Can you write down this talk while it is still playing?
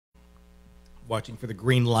watching for the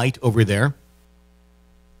green light over there.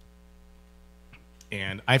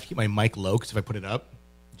 And I have to keep my mic low because if I put it up,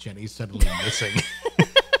 Jenny's suddenly missing.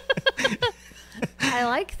 I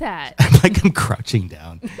like that. I'm crouching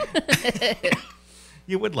down.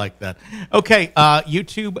 You would like that. Okay,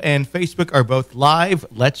 YouTube and Facebook are both live.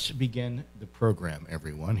 Let's begin the program,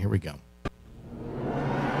 everyone. Here we go.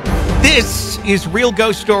 This is Real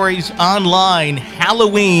Ghost Stories Online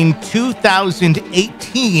Halloween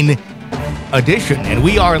 2018 edition. And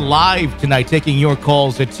we are live tonight taking your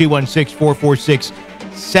calls at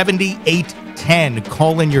 216-446-7810.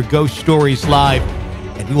 Call in your ghost stories live,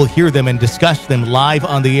 and we will hear them and discuss them live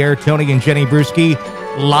on the air. Tony and Jenny Brewski,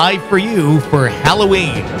 live for you for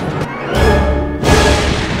Halloween.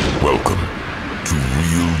 Welcome to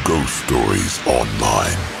Real Ghost Stories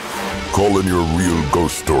Online. Call in your real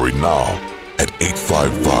ghost story now at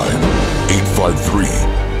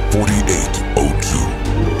 855-853-4802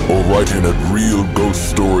 or write in at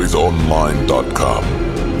realghoststoriesonline.com.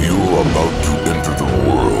 You're about to enter the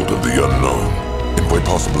world of the unknown and quite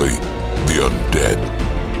possibly the undead.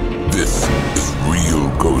 This is Real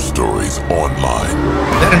Ghost Stories Online.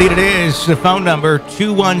 That indeed it is. The phone number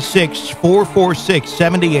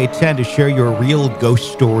 216-446-7810 to share your real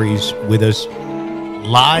ghost stories with us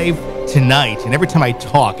live tonight. And every time I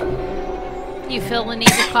talk, You feel the need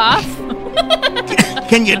to cough?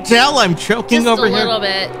 can you tell I'm choking over here? Just a little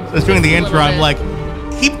bit. I was doing the intro. I'm like,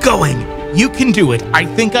 keep going. You can do it. I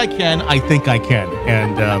think I can. I think I can.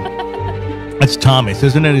 And that's Thomas,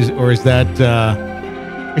 isn't it? Or is that...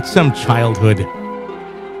 it's some childhood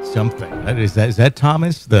something. Is that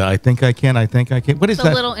Thomas? The I think I can, I think I can. What is the that?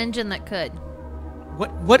 The little engine that could.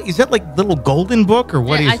 What is that, like little golden book or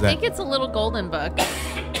what is I that? I think it's a little golden book.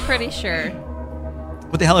 Pretty sure.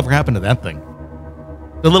 What the hell ever happened to that thing?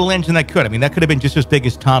 The little engine that could. I mean, that could have been just as big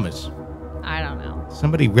as Thomas. I don't know.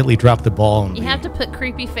 Somebody really dropped the ball. You have to put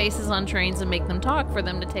creepy faces on trains and make them talk for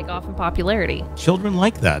them to take off in popularity. Children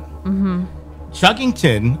like that. Mm-hmm.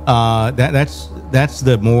 Chuggington, that's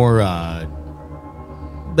the more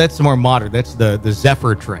modern. That's the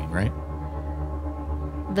Zephyr train, right?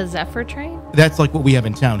 The Zephyr train? That's like what we have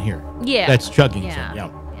in town here. Yeah. That's Chuggington. Yeah.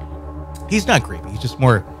 He's not creepy. He's just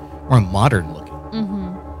more modern looking,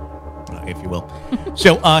 if you will.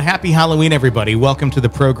 So, happy Halloween, everybody. Welcome to the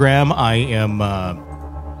program. I am,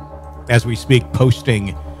 as we speak,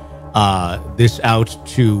 posting this out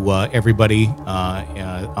to everybody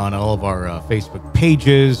on all of our Facebook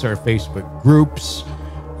pages, our Facebook groups,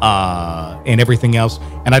 and everything else.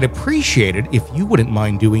 And I'd appreciate it if you wouldn't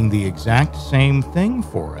mind doing the exact same thing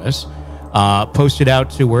for us. Post it out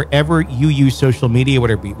to wherever you use social media,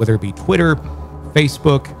 whether it be Twitter,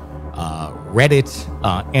 Facebook, Reddit,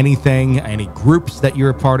 anything, any groups that you're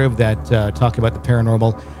a part of that talk about the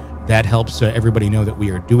paranormal. That helps everybody know that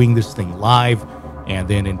we are doing this thing live. And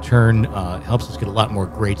then, in turn, helps us get a lot more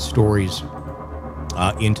great stories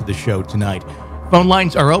into the show tonight. Phone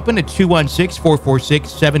lines are open at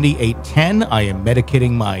 216-446-7810. I am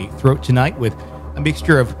medicating my throat tonight with a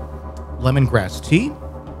mixture of lemongrass tea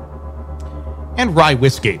and rye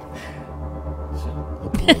whiskey. So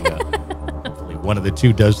hopefully one of the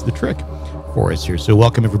two does the trick for us here. So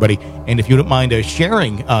welcome, everybody. And if you don't mind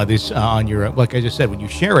sharing this on your, like I just said, when you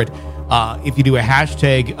share it, if you do a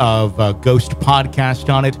hashtag of Ghost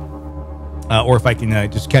Podcast on it, or if I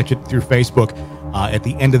can just catch it through Facebook, at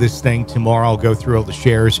the end of this thing tomorrow, I'll go through all the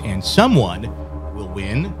shares, and someone will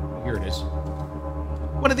win. Here it is.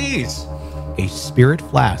 One of these. A spirit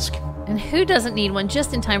flask. And who doesn't need one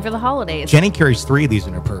just in time for the holidays? Jenny carries 3 of these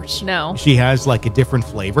in her purse. No. She has like a different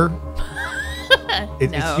flavor. No.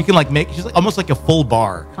 She can like make, she's like, almost like a full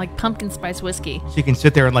bar. Like pumpkin spice whiskey. She can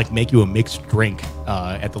sit there and like make you a mixed drink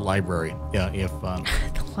at the library. If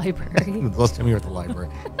the library. The last time we were at the library.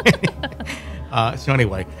 So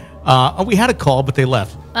anyway, we had a call, but they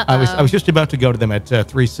left. I was just about to go to them at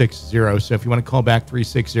 360. So if you want to call back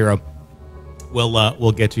 360,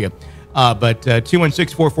 we'll get to you. But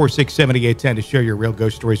 216-446-7810 to share your real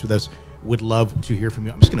ghost stories with us. Would love to hear from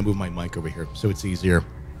you. I'm just going to move my mic over here so it's easier.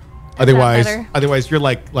 Otherwise, you're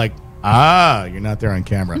like, you're not there on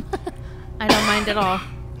camera. I don't mind at all.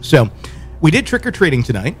 So, we did trick-or-treating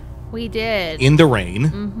tonight. We did. In the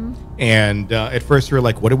rain. And at first, we were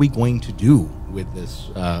like, what are we going to do with this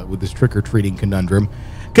trick-or-treating conundrum?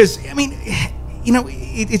 Because, I mean,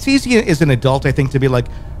 it's easy as an adult, I think, to be like,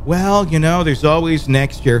 well, there's always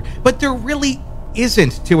next year. But there really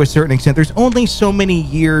isn't, to a certain extent. There's only so many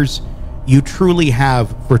years you truly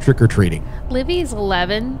have for trick-or-treating. Livy's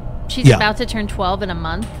 11. She's about to turn 12 in a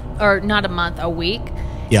month. Or not a month, a week.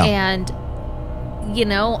 Yeah. And,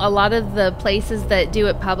 a lot of the places that do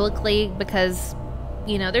it publicly, because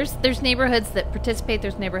you know, there's neighborhoods that participate,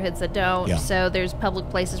 there's neighborhoods that don't. Yeah. So there's public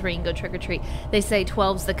places where you can go trick or treat. They say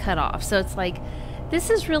 12's the cutoff. So it's like, this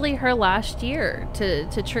is really her last year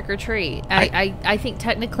to trick or treat. I think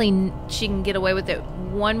technically she can get away with it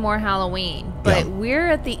one more Halloween, but we're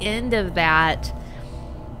at the end of that.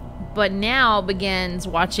 But now begins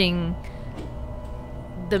watching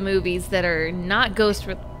the movies that are not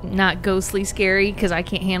ghostly scary, because I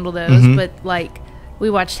can't handle those. But like, we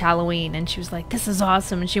watched Halloween and she was like, this is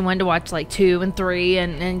awesome, and she wanted to watch like 2 and 3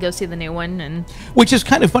 and go see the new one. And which is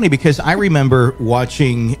kind of funny, because I remember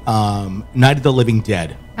watching Night of the Living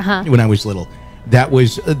Dead when I was little. That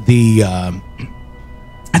was the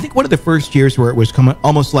I think one of the first years where it was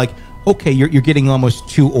almost like, okay, you're getting almost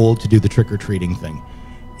too old to do the trick-or-treating thing.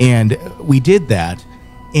 And we did that,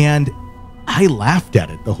 and I laughed at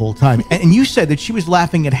it the whole time. And you said that she was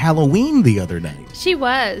laughing at Halloween the other night. She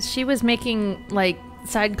was making like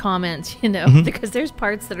side comments, you know, because there's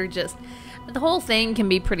parts that are just, the whole thing can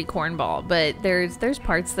be pretty cornball, but there's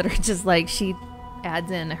parts that are just like, she adds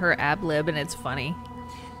in her ad lib and it's funny.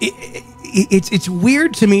 It's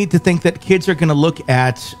weird to me to think that kids are going to look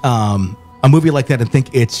at a movie like that and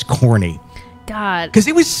think it's corny. God. Because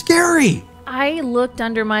it was scary. I looked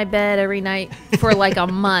under my bed every night for like a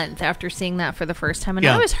month after seeing that for the first time, and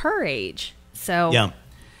I was her age. So yeah,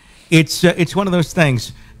 it's one of those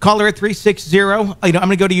things. Caller at 360. I'm going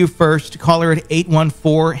to go to you first. Caller at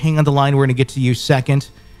 814. Hang on the line. We're going to get to you second.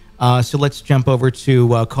 So let's jump over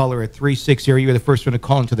to caller at 360. You're the first one to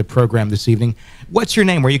call into the program this evening. What's your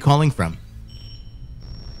name? Where are you calling from?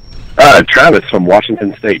 Travis from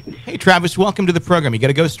Washington State. Hey, Travis. Welcome to the program. You got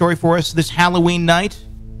a ghost story for us this Halloween night?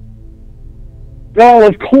 Well,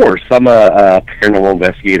 of course. I'm a paranormal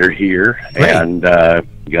investigator here. Great. And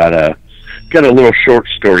got a little short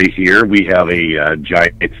story here. We have a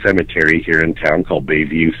giant cemetery here in town called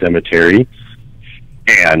Bayview Cemetery,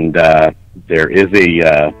 and there is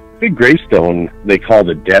a big gravestone they call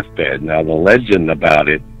the deathbed. Now, the legend about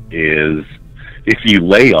it is, if you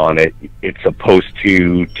lay on it, it's supposed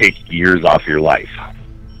to take years off your life.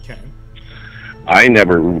 Okay. I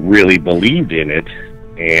never really believed in it.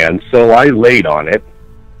 And so I laid on it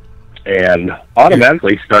and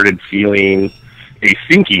automatically started feeling a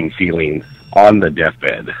sinking feeling on the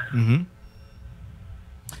deathbed. Mm-hmm.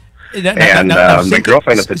 My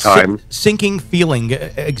girlfriend at the time... Sinking feeling,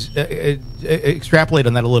 extrapolate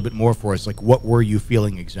on that a little bit more for us. Like, what were you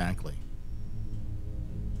feeling exactly?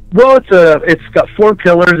 Well, it's got 4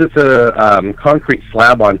 pillars. It's a concrete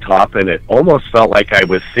slab on top, and it almost felt like I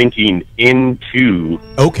was sinking into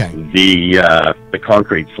the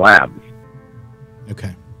concrete slab.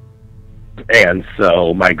 Okay. And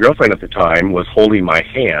so my girlfriend at the time was holding my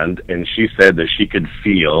hand, and she said that she could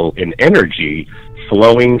feel an energy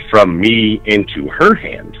flowing from me into her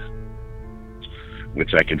hand,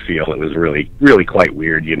 which I could feel. It was really, really quite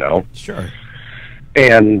weird, you know. Sure.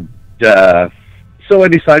 And so I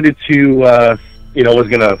decided to, was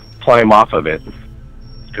going to climb off of it,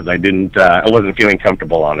 because I wasn't feeling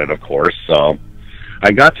comfortable on it, of course. So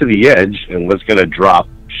I got to the edge and was going to drop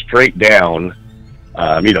straight down,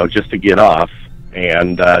 just to get off.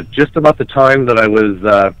 And just about the time that I was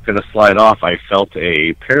going to slide off, I felt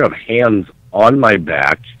a pair of hands on my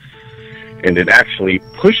back, and it actually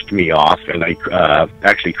pushed me off, and I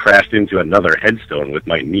actually crashed into another headstone with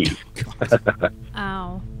my knees.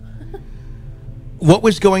 Ow. What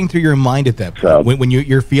was going through your mind at that point when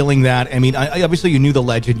you're feeling that? I mean, obviously you knew the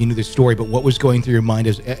legend, you knew the story, but what was going through your mind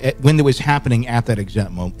when it was happening at that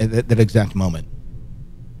exact moment?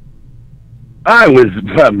 I was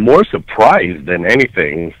more surprised than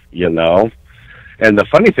anything, you know. And the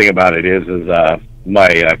funny thing about it is my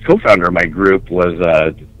co-founder of my group was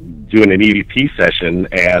doing an EVP session,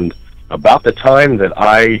 and about the time that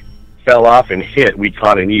I fell off and hit, we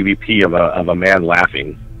caught an EVP of a man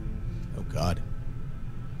laughing. Oh, God.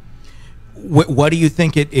 What do you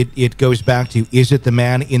think it goes back to? Is it the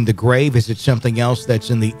man in the grave? Is it something else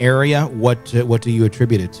that's in the area? What do you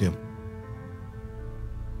attribute it to?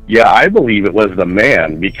 Yeah, I believe it was the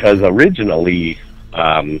man, because originally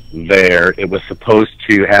it was supposed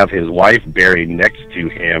to have his wife buried next to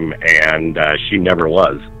him, and she never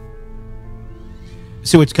was.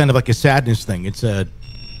 So it's kind of like a sadness thing. It's a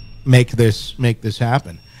make this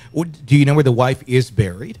happen. Do you know where the wife is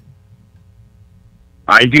buried?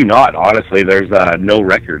 I do not, honestly. There's no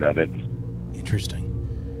record of it. Interesting.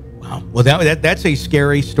 Wow. Well, that's a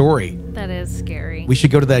scary story. That is scary. We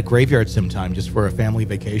should go to that graveyard sometime just for a family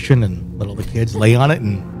vacation and let all the kids lay on it,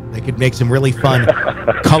 and they could make some really fun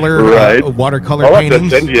watercolor paintings. I'll have to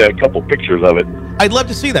send you a couple pictures of it. I'd love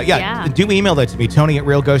to see that. Yeah. Do email that to me, Tony at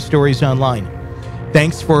Real Ghost Stories Online.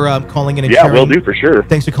 Thanks for calling in and Yeah, sharing. will do for sure.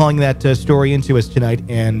 Thanks for calling that story into us tonight,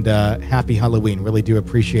 and happy Halloween. Really do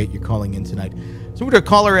appreciate you calling in tonight. So we're going to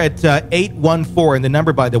call her at 814, and the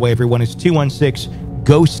number, by the way, everyone, is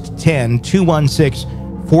 216-GHOST-10,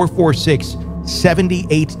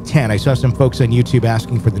 216-446-7810. I saw some folks on YouTube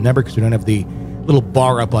asking for the number because we don't have the little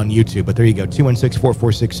bar up on YouTube, but there you go,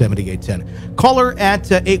 216-446-7810. Call her at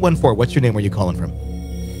 814. What's your name? Where are you calling from?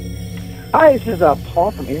 Hi, this is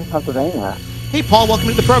Paul from Erie, Pennsylvania. Hey, Paul, welcome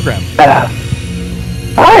to the program.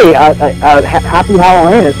 Hi, happy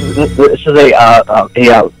Halloween. This is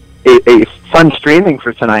a fun streaming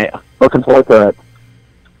for tonight. Looking forward to it.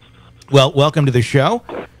 Well, welcome to the show.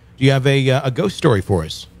 Do you have a ghost story for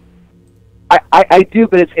us? I do,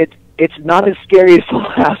 but it's not as scary as the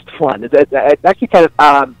last one. It's actually kind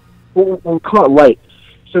of we'll call it light.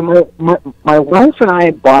 So my wife and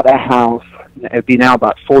I bought a house. It'd be now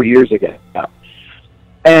about 4 years ago.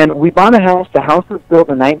 And we bought a house. The house was built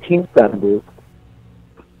in the 1970s.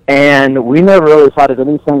 And we never really thought of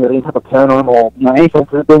anything, any type of paranormal, anything,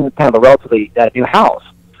 because it was kind of a relatively new house.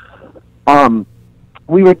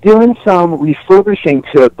 We were doing some refurbishing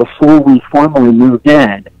to it before we formally moved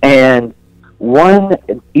in. And one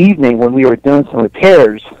evening when we were doing some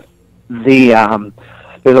repairs,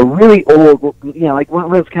 there's a really old, like one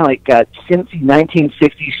of those kind of like chintzy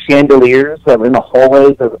 1960s chandeliers that were in the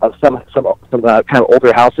hallways of some kind of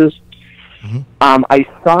older houses. Mm-hmm. I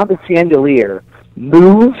saw the chandelier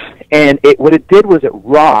move, and what it did was it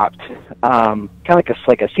rocked, kind of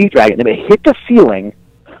like a sea dragon. And it hit the ceiling,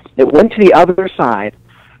 it went to the other side,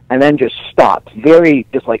 and then just stopped. Very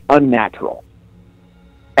just like unnatural.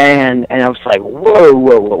 And I was like, whoa,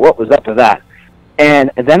 what was up with that?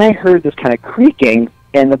 And then I heard this kind of creaking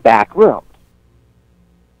in the back room.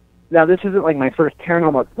 Now, this isn't like my first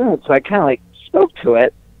paranormal experience, so I kind of like spoke to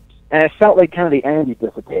it, and I felt like kind of the energy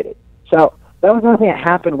dissipated. So that was another thing that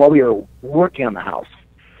happened while we were working on the house.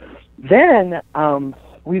 Then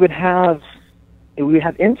we would have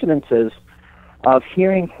incidences of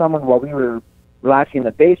hearing someone while we were relaxing in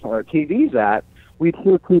the basement where our TV's at. We'd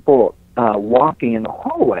hear people walking in the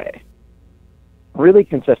hallway really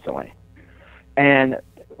consistently. And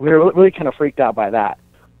we were really kind of freaked out by that.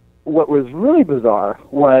 What was really bizarre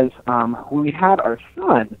was when we had our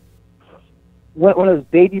son, one of those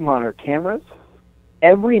baby monitor cameras,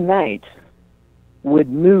 every night would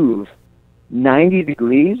move 90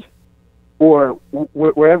 degrees or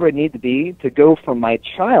wherever it needed to be to go from my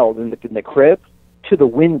child in the crib to the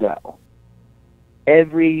window.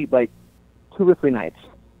 Every, 2 or 3 nights.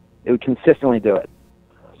 It would consistently do it.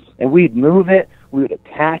 And we'd move it, we would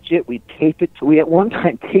attach it, we'd tape it. We at one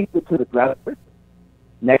time taped it to the dresser.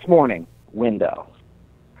 Next morning, window.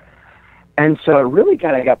 And so it really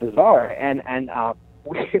kind of got bizarre. And how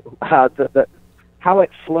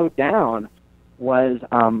it slowed down was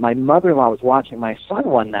my mother-in-law was watching my son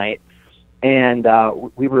one night, and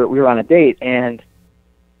we were on a date, and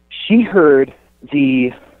she heard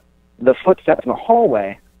the footsteps in the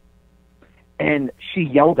hallway, and she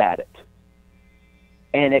yelled at it.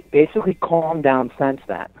 And it basically calmed down since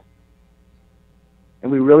then.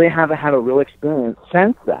 And we really haven't had a real experience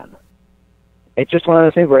since then. It's just one of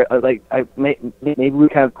those things where, maybe we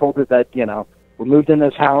kind of told it that, we moved in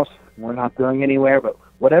this house, we're not going anywhere, but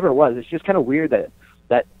whatever it was, it's just kind of weird that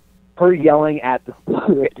her yelling at the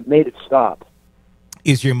it made it stop.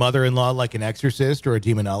 Is your mother-in-law like an exorcist or a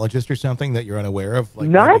demonologist or something that you're unaware of?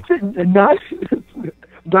 Not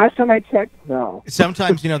last time I checked, no.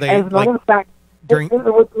 Sometimes, they... As a matter of fact, during...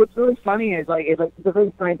 what's really funny is, she's a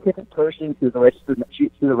very scientific person. She's a registered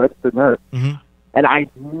nurse. Mm-hmm. And I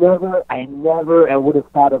never would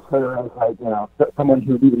have thought of her as, someone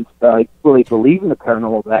who even, really believed in the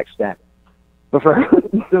paranormal to that extent. But for her to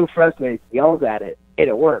be so frustrated, she yells at it, and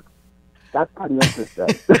it works. That's pretty interesting.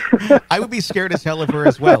 I would be scared as hell of her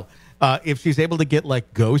as well. If she's able to get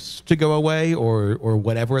ghosts to go away or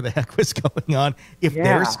whatever the heck was going on, if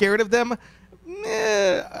they're scared of them,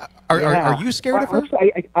 are you scared of her?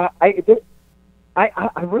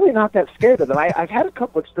 I'm really not that scared of them. I've had a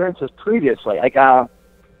couple experiences previously. A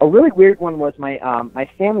really weird one was my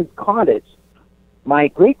family's cottage. My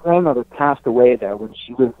great grandmother passed away there when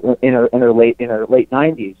she was in her late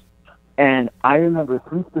 90s. And I remember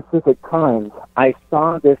 3 specific times I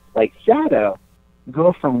saw this shadow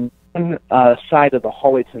go from one side of the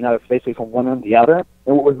hallway to another, basically from one end to the other.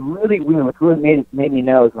 And what was really weird, what really made me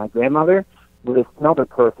know is my grandmother would have smelled her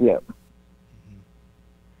perfume.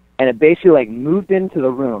 And it basically moved into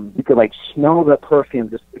the room. You could smell the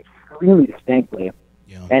perfume just extremely distinctly.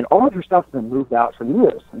 Yeah. And all of her stuff's been moved out for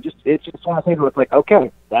years. It's just one of the things where it's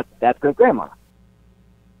okay, that's great grandma.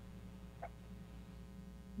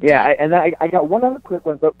 Yeah, and I got one other quick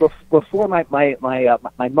one. But before my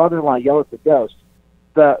mother-in-law yelled at the ghost,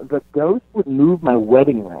 the ghost would move my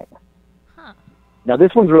wedding ring. Huh. Now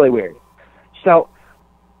this one's really weird. So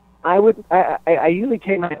I usually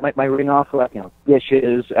take my ring off for, like,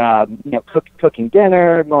 dishes, cooking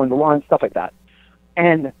dinner, mowing the lawn, stuff like that.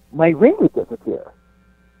 And my ring would disappear.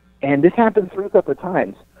 And this happened 3 separate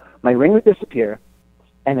times. My ring would disappear,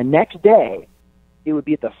 and the next day, it would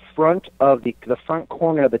be at the front of the front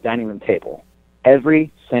corner of the dining room table,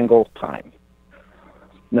 every single time.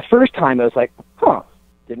 And the first time, I was like,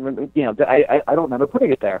 didn't remember, I don't remember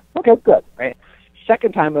putting it there. Okay, good, right?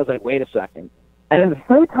 Second time, I was like, wait a second. And then the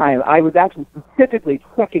third time, I was actually specifically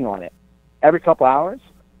checking on it every couple hours.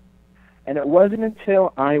 And it wasn't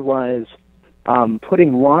until I was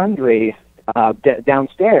putting laundry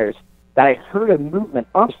downstairs that I heard a movement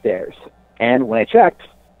upstairs. And when I checked,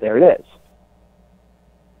 there it is.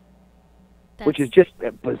 Which is just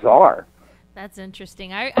bizarre. That's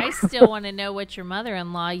interesting. I still want to know what your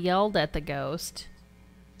mother-in-law yelled at the ghost.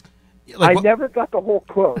 I never got the whole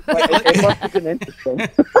quote. It must have been interesting.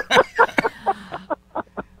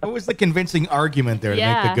 What was the convincing argument there to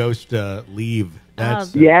make the ghost leave?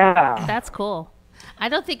 That's, That's cool. I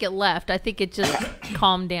don't think it left. I think it just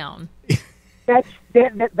calmed down. That's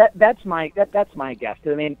my guess. I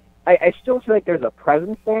mean, I still feel like there's a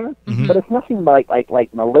presence there, but it's nothing like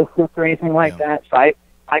malicious or anything like that. So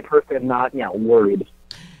I personally am not worried.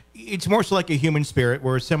 It's more so like a human spirit,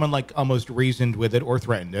 where someone like almost reasoned with it or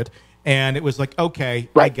threatened it, and it was like, okay,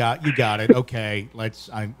 right. you got it. Okay, let's.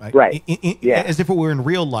 Right. As if it were in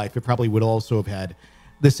real life, it probably would also have had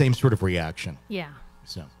the same sort of reaction. Yeah.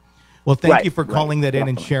 So, well, thank you for calling that in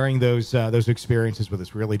and sharing those experiences with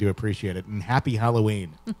us. Really do appreciate it, and happy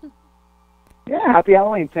Halloween. Yeah, happy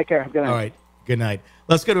Halloween. Take care. Good night. All right. Good night.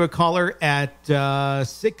 Let's go to a caller at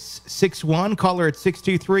 661. Caller at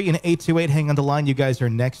 623 and 828. Hang on the line. You guys are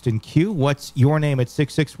next in queue. What's your name at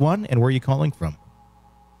 661, and where are you calling from?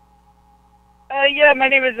 Yeah, my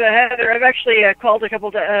name is Heather. I've actually called a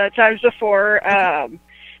couple times before, and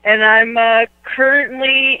I'm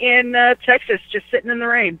currently in Texas, just sitting in the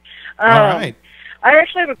rain. All right. I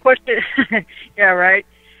actually have a question. Yeah, right.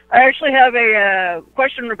 I actually have a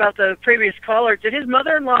question about the previous caller. Did his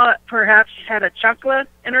mother-in-law perhaps had a chocolate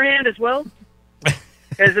in her hand as well?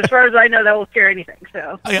 Because as far as I know, that will scare anything.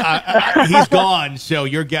 So he's gone, so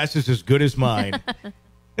your guess is as good as mine.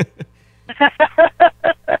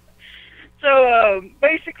 So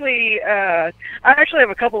basically, I actually have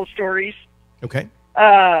a couple of stories. Okay.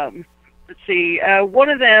 Let's see. One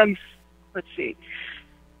of them,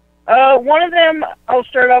 I'll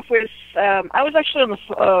start off with, I was actually on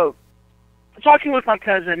the talking with my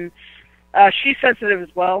cousin. She's sensitive as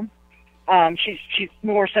well. She's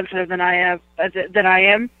more sensitive than I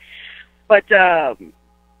am. But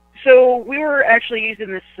so we were actually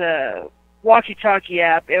using this walkie-talkie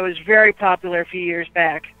app. It was very popular a few years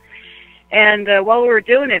back. And while we were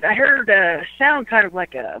doing it, I heard a sound kind of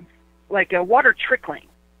like a water trickling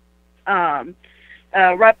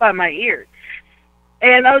right by my ear.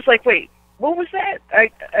 And I was like, wait, what was that? I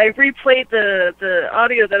replayed the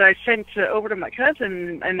audio that I sent over to my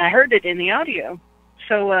cousin, and I heard it in the audio.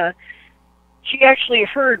 So she actually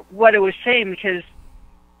heard what it was saying, because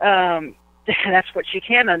that's what she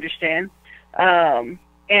can understand. And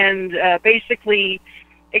basically,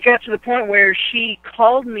 it got to the point where she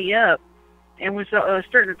called me up and was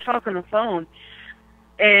starting to talk on the phone.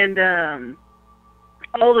 And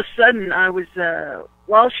all of a sudden, I was,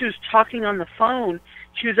 while she was talking on the phone,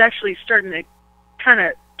 she was actually starting to kind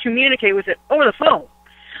of communicate with it over the phone.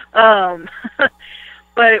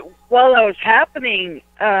 But while that was happening,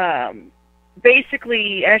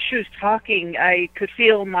 basically, as she was talking, I could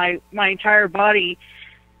feel my entire body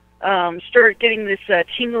start getting this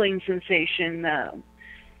tingling sensation.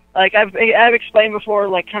 Like I've explained before,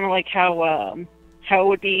 like kind of like how it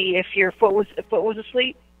would be if your foot was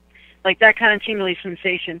asleep. Like that kind of tingly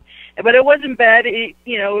sensation. But it wasn't bad. It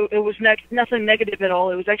was nothing negative at all.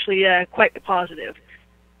 It was actually quite positive.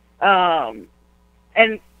 And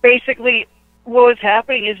basically what was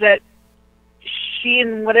happening is that she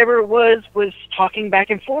and whatever it was talking back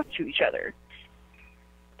and forth to each other.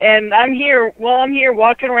 And I'm here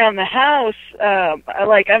walking around the house, I'm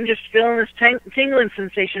just feeling this tingling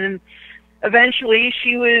sensation. And eventually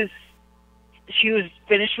she was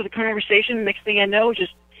finished with the conversation. Next thing I know,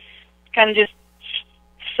 just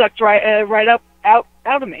sucked right up out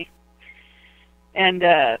of me. And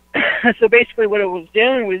so basically what it was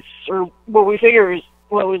doing was, or what we figured was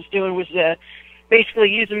what it was doing was basically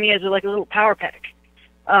using me as a little power pack,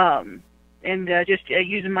 and just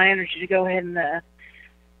using my energy to go ahead and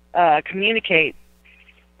communicate.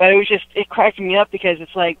 But it cracked me up because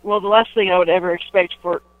it's like, well, the last thing I would ever expect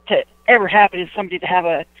to ever happen is somebody to have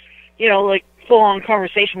a, like full-on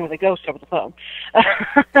conversation with a ghost over the phone.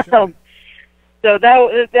 Sure. So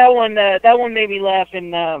that one made me laugh,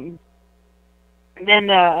 and then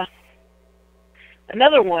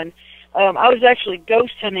another one, I was actually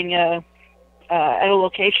ghost hunting at a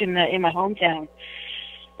location in my hometown,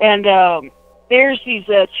 and there's these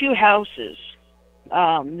two houses.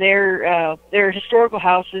 They're historical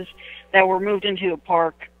houses that were moved into a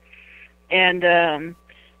park, and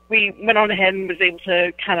we went on ahead and was able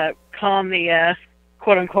to kind of calm the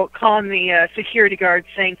quote unquote calm the security guard,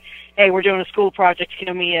 saying, "Hey, we're doing a school project.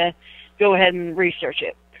 Can we go ahead and research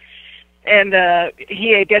it?" And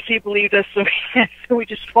I guess he believed us, so we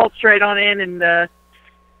just waltzed right on in and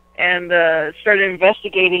started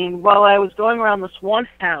investigating. While I was going around this one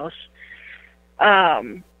house,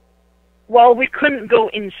 while we couldn't go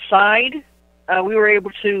inside, we were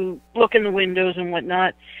able to look in the windows and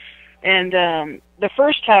whatnot. And the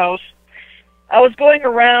first house, I was going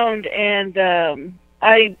around, and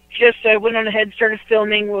I went on ahead and started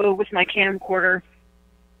filming with my camcorder,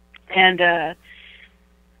 and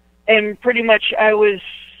pretty much I was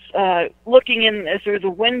looking in through the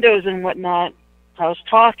windows and whatnot. I was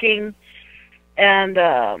talking, and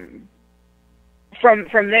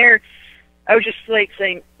from there, I was just like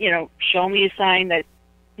saying, show me a sign that,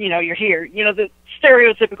 you're here. The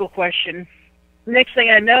stereotypical question. Next thing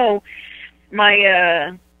I know,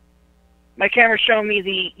 my camera showed me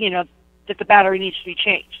that the battery needs to be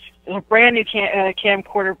changed. It was a brand new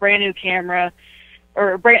camcorder, brand new camera,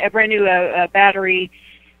 or a brand new battery.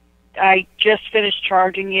 I just finished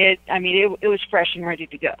charging it. I mean, it was fresh and ready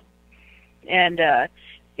to go, and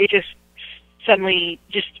it just suddenly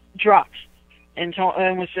just dropped and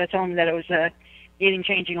was telling me that it was needing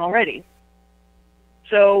changing already.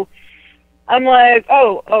 So I'm like,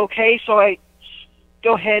 oh, okay. So I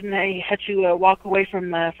go ahead and I had to walk away from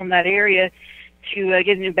that area to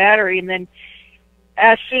get a new battery, and then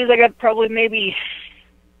as soon as I got probably maybe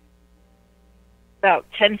about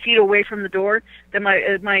 10 feet away from the door, then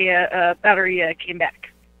my battery came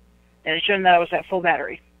back, and it showed that I was at full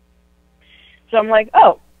battery. So I'm like,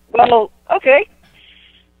 oh, well, okay.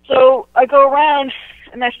 So I go around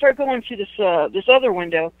and I start going to this other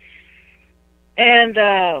window, and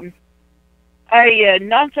I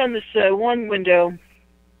knocked on this one window,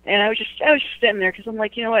 and I was just sitting there because I'm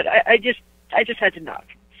like, you know what, I just had to knock.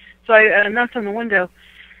 So I knocked on the window,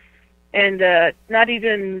 and not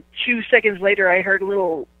even 2 seconds later, I heard a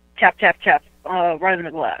little tap, tap, tap right in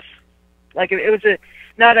the glass. Like it was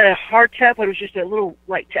not a hard tap, but it was just a little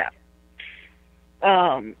light tap.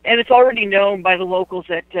 And it's already known by the locals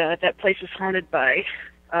that that place is haunted by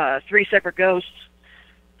 3 separate ghosts.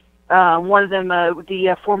 One of them,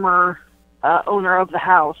 the former owner of the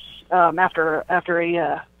house, after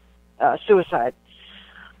a suicide.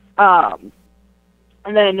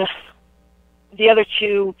 And then the other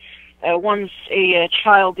two, one's a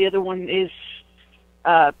child, the other one is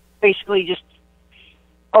basically just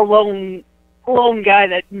a lone guy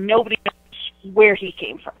that nobody knows where he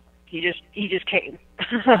came from. He just came.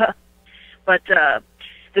 But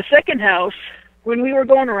the second house, when we were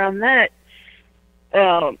going around that,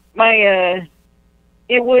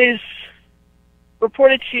 it was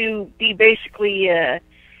reported to be basically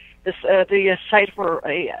the site for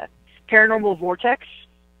a paranormal vortex,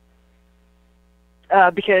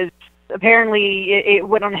 because apparently it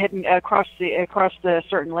went on ahead and across the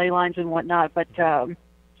certain ley lines and whatnot. But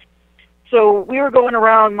so we were going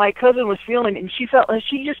around. My cousin was feeling it, and she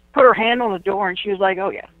just put her hand on the door, and she was like, "Oh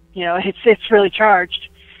yeah, it's really charged."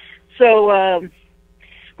 So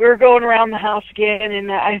we were going around the house again,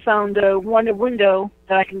 and I found one window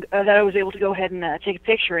that I was able to go ahead and take a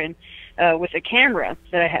picture in with a camera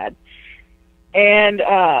that I had, and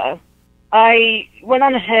I went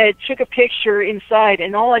on ahead, took a picture inside,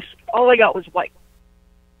 and all I got was white.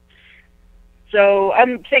 So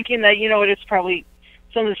I'm thinking that it's probably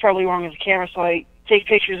something's probably wrong with the camera. So I take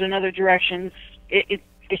pictures in other directions.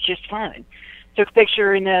 It's just fine. Took a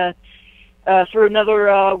picture in through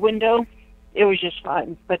another window. It was just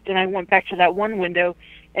fine. But then I went back to that one window,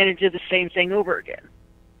 and it did the same thing over again.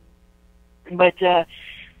 But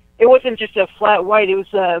it wasn't just a flat white. It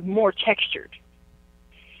was more textured.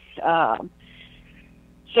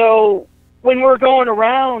 So when we're going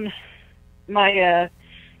around, my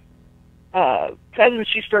cousin,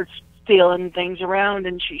 she starts feeling things around,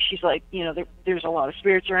 and she's like, there's a lot of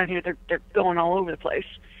spirits around here. They're going all over the place.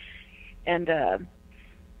 And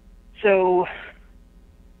so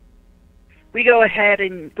we go ahead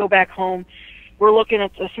and go back home. We're looking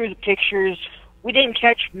at through the pictures. We didn't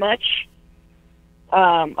catch much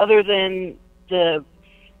other than the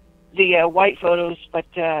white photos, but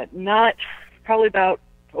not probably about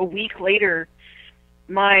a week later,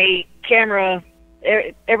 my camera,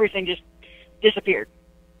 everything just disappeared.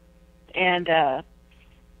 And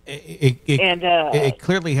it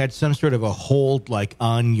clearly had some sort of a hold, like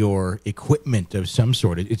on your equipment of some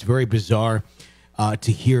sort. It's very bizarre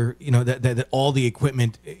to hear, that all the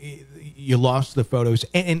equipment, you lost the photos.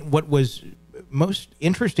 And what was most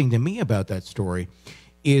interesting to me about that story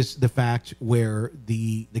is the fact where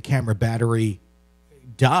the camera battery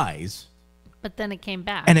dies, but then it came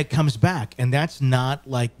back, and it comes back, and that's not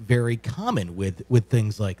like very common with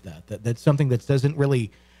things like that. That's something that doesn't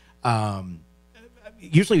really.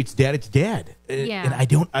 Usually, it's dead. Yeah, and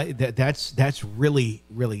that's really,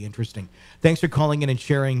 really interesting. Thanks for calling in and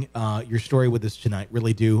sharing your story with us tonight.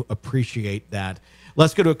 Really do appreciate that.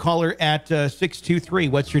 Let's go to a caller at 623.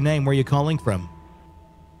 What's your name? Where are you calling from?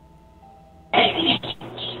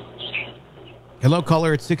 Hello,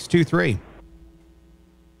 caller at 623.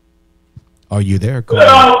 Are you there, caller?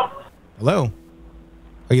 Hello? Hello?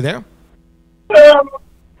 Are you there?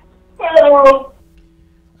 Hello?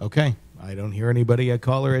 Okay. I don't hear anybody. A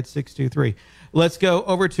caller at 623. Let's go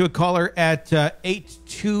over to a caller at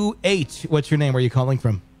 828. What's your name? Where are you calling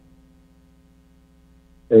from?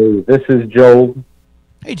 Hey, this is Joel.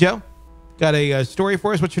 Hey, Joe. Got a story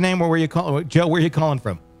for us? What's your name? Where are you calling? Joe, where are you calling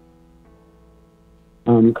from?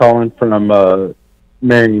 I'm calling from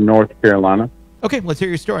Marion, North Carolina. Okay, let's hear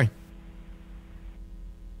your story.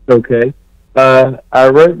 Okay. I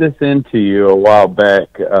wrote this into you a while back,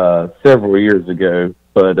 several years ago,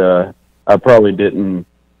 but I probably didn't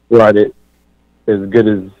write it as good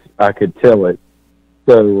as I could tell it.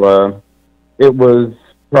 So it was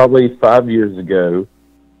probably 5 years ago.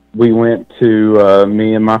 We went to,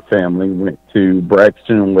 me and my family went to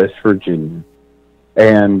Braxton, West Virginia.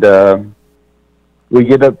 And we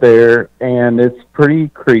get up there, and it's a pretty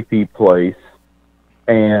creepy place.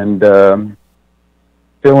 And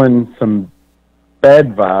feeling some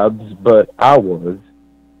bad vibes, but I was.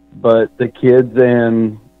 But the kids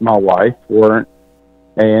and my wife weren't.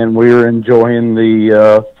 And we were enjoying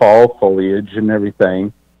the fall foliage and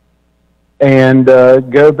everything. And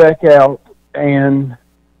go back out, and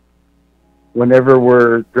whenever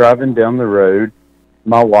we're driving down the road,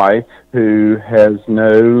 my wife, who has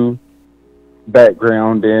no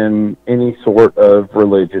background in any sort of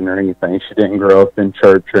religion or anything, she didn't grow up in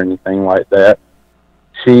church or anything like that,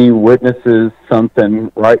 she witnesses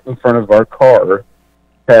something right in front of our car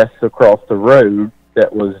pass across the road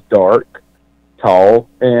that was dark, tall,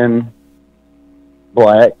 and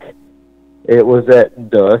black. It was at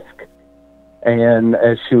dusk, and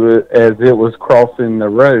as it was crossing the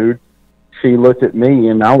road, she looked at me,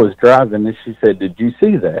 and I was driving, and she said, "Did you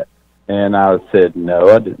see that?" And I said, "No,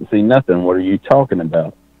 I didn't see nothing. What are you talking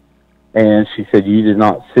about?" And she said, "You did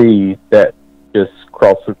not see that just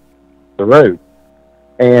cross the road."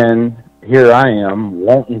 And here I am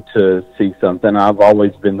wanting to see something. I've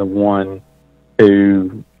always been the one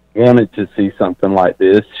who wanted to see something like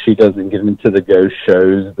this. She doesn't get into the ghost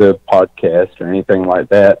shows, the podcast, or anything like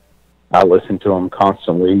that. I listen to them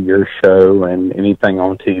constantly, your show and anything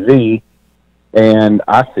on TV, and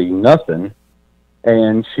I see nothing.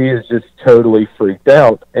 And she is just totally freaked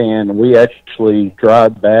out. And we actually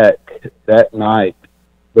drive back that night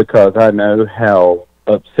because I know how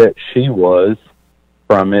upset she was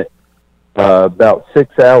from it. About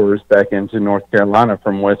 6 hours back into North Carolina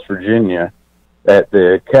from West Virginia at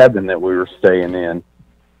the cabin that we were staying in.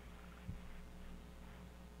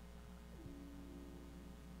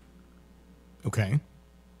 Okay.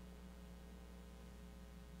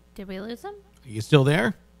 Did we lose him? Are you still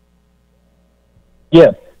there?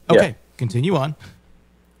 Yes. Okay, yes. Continue on.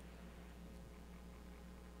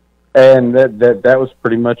 And that was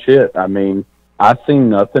pretty much it. I mean, I seen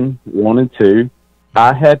nothing, wanted to.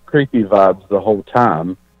 I had creepy vibes the whole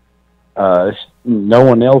time. No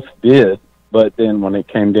one else did, but then when it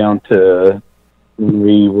came down to when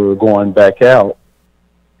we were going back out,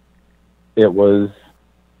 it was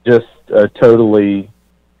just totally,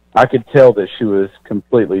 I could tell that she was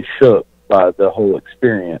completely shook by the whole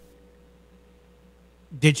experience.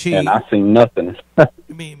 Did she? And I seen nothing. I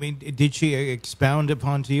mean, did she expound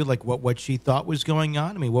upon to you like what she thought was going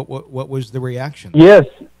on? I mean, what was the reaction? Yes,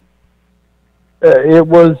 it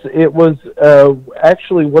was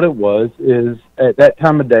actually what it was is at that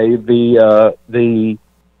time of day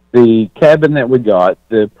the cabin that we got,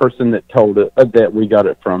 the person that told it that we got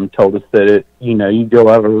it from told us that you go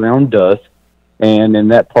out around dusk, and in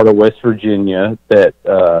that part of West Virginia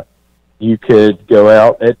that you could go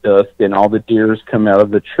out at dusk and all the deers come out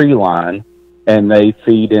of the tree line and they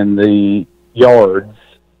feed in the yards,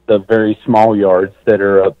 the very small yards that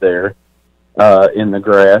are up there in the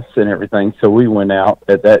grass and everything. So we went out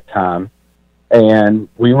at that time, and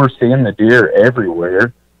we were seeing the deer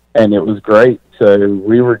everywhere, and it was great. So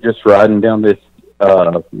we were just riding down this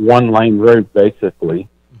one-lane road, basically,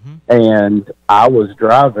 and I was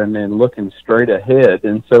driving and looking straight ahead,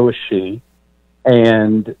 and so was she,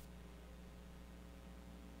 and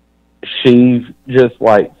she just,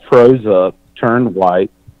 like, froze up, turned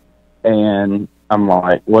white, and I'm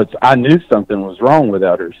like, I knew something was wrong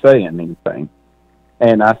without her saying anything.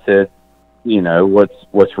 And I said, you know,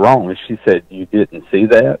 what's wrong? And she said, you didn't see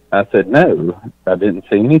that? I said, no, I didn't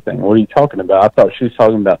see anything. What are you talking about? I thought she was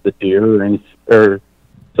talking about the deer or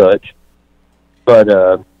such.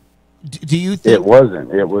 But do you think it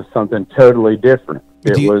wasn't. It was something totally different.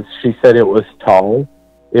 She said it was tall.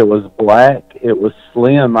 It was black. It was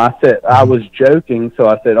slim. I said, I was joking. So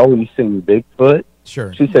I said, oh, you seen Bigfoot?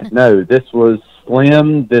 Sure. She said, no, this was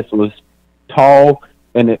slim. This was tall.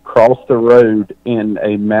 And it crossed the road in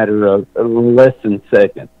a matter of less than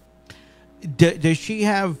seconds. Does she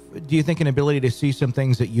have, do you think, an ability to see some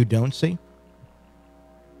things that you don't see?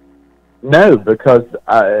 No, because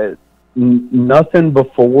nothing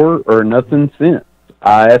before or nothing since.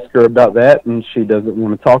 I asked her about that, and she doesn't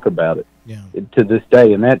want to talk about it to this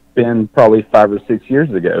day. And that's been probably 5 or 6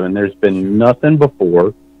 years ago, and there's been nothing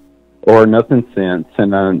before or nothing since.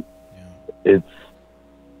 And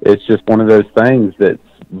it's just one of those things that's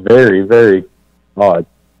very, very odd.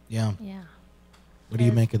 Yeah. What do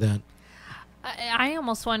you make of that? I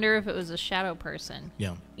almost wonder if it was a shadow person.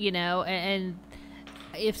 Yeah. You know, and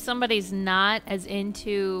if somebody's not as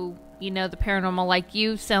into, you know, the paranormal, like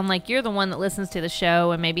you sound like you're the one that listens to the show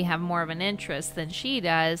and maybe have more of an interest than she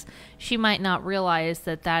does, she might not realize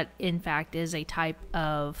that in fact is a type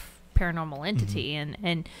of paranormal entity,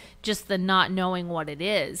 and just the not knowing what it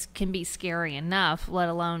is can be scary enough, let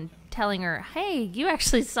alone telling her, hey, you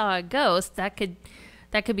actually saw a ghost. That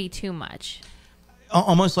could be too much.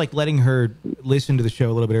 Almost like letting her listen to the show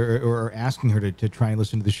a little bit, or asking her to try and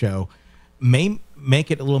listen to the show may make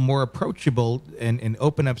it a little more approachable and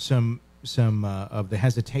open up some of the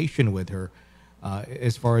hesitation with her,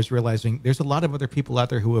 as far as realizing there's a lot of other people out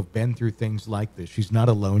there who have been through things like this. She's not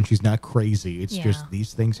alone. She's not crazy. It's just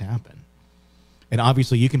these things happen. And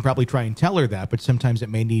obviously you can probably try and tell her that, but sometimes it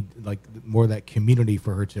may need like more of that community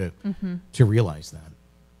for her to realize that.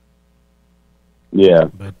 Yeah.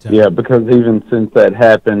 But, because even since that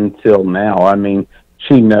happened till now, I mean,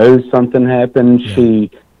 she knows something happened. Yeah.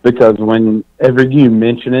 Because whenever you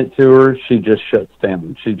mention it to her, she just shuts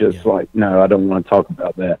down. She just like, no, I don't want to talk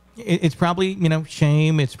about that. It's probably, you know,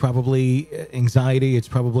 shame. It's probably anxiety. It's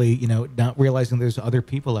probably, you know, not realizing there's other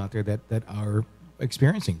people out there that are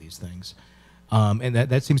experiencing these things. And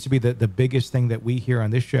that seems to be the biggest thing that we hear on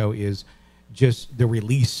this show is just the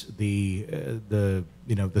release, the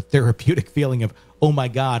you know, the therapeutic feeling of, oh my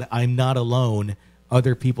God, I'm not alone.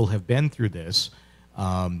 Other people have been through this.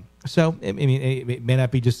 So, I mean, it may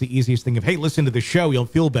not be just the easiest thing of, hey, listen to the show, you'll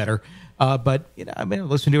feel better. But, you know, I mean,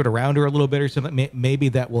 listen to it around her a little bit or something. Maybe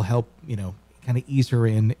that will help, you know, kind of ease her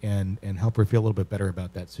in and help her feel a little bit better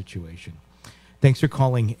about that situation. Thanks for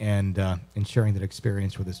calling and sharing that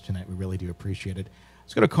experience with us tonight. We really do appreciate it.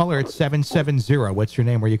 Let's go to caller at 770. What's your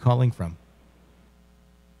name? Where are you calling from?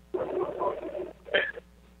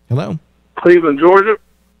 Hello? Cleveland, Georgia.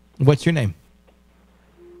 What's your name?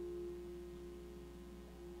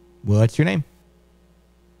 What's your name?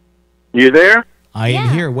 You there? I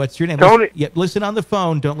am here. What's your name? Tony. Listen on the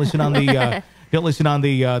phone. Don't listen on the don't listen on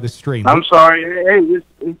the stream. I'm sorry. Hey,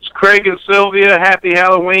 it's Craig and Sylvia. Happy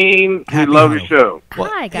Halloween. We love your show.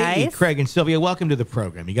 Hi, guys. Hey, Craig and Sylvia, welcome to the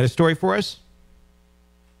program. You got a story for us?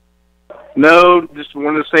 No, just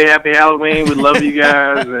wanted to say Happy Halloween. We love you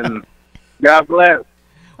guys, and God bless.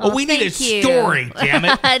 Oh, we need a story, damn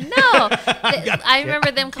it. No. I remember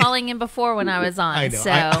them calling in before when I was on. I know. So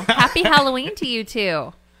happy Halloween to you,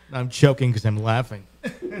 too. I'm choking because I'm laughing.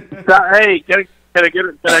 Hey, can I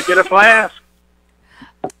get a flask?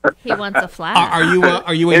 He wants a flask.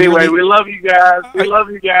 Are you anyway, we love you guys. We love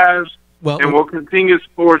you guys. Well, and we'll continue to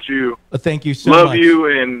support you. Thank you so much. Love you,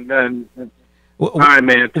 and all right,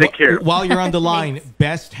 man. Take care. While you're on the line,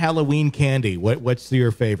 best Halloween candy. What's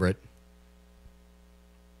your favorite?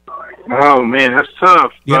 Oh man, that's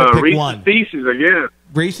tough. You gotta pick Reese's one. Pieces, I guess.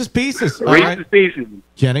 Reese's Pieces. All Reese's right. Pieces.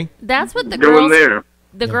 Jenny? That's what the Going girls there.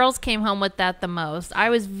 The girls came home with that the most. I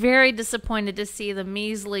was very disappointed to see the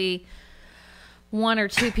measly 1 or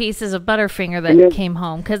 2 pieces of Butterfinger that came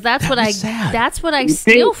home, because that's what I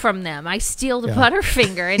steal from them. I steal the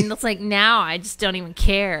Butterfinger, and it's like now I just don't even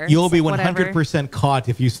care. You'll be 100% caught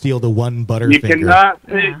if you steal the one Butterfinger. You cannot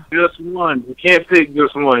pick just one. You can't pick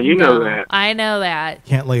just one. You know that. I know that.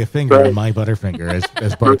 Can't lay a finger on my Butterfinger,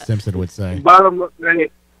 as Bart Simpson would say. Bottom up,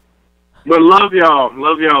 but love y'all.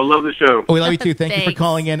 Love the show. Oh, we love you too. Thank you for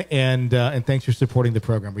calling in, and thanks for supporting the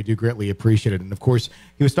program. We do greatly appreciate it. And of course,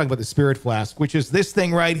 he was talking about the Spirit Flask, which is this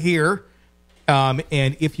thing right here. And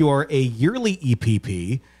if you are a yearly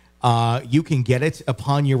EPP, you can get it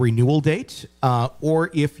upon your renewal date.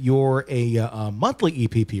 Or if you're a monthly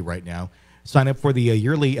EPP right now, sign up for the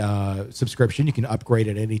yearly subscription. You can upgrade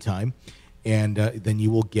at any time. And then you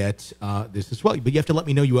will get this as well. But you have to let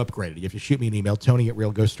me know you upgraded. You have to shoot me an email,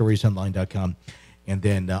 Tony@realghoststoriesonline.com, and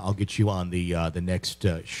then I'll get you on the next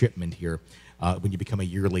shipment here when you become a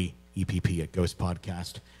yearly EPP at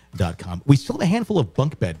ghostpodcast.com. We still have a handful of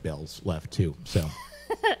bunk bed bells left, too. So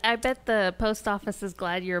I bet the post office is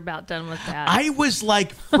glad you're about done with that. I was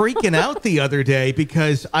like freaking out the other day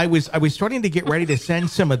because I was starting to get ready to send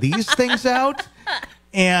some of these things out,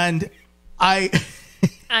 and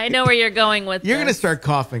I know where you're going with You're going to start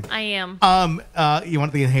coughing. I am. You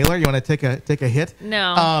want the inhaler? You want to take a hit?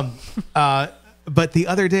 No. But the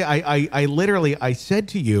other day, I literally said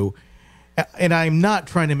to you, and I'm not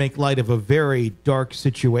trying to make light of a very dark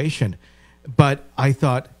situation, but I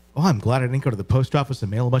thought, oh, I'm glad I didn't go to the post office and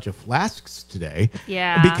mail a bunch of flasks today.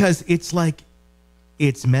 Yeah. Because it's like,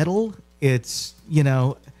 it's metal. It's,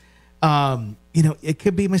 it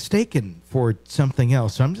could be mistaken for something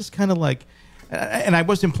else. So I'm just kind of like, and I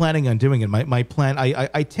wasn't planning on doing it. My plan,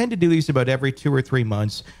 I tend to do these about every 2 or 3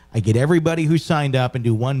 months. I get everybody who signed up and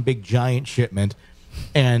do one big giant shipment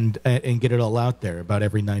and get it all out there about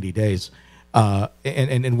every 90 days.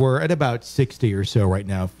 And we're at about 60 or so right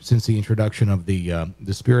now since the introduction of the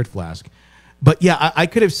Spirit Flask. But yeah, I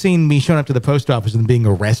could have seen me showing up to the post office and being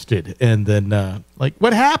arrested. And then like,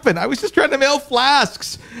 what happened? I was just trying to mail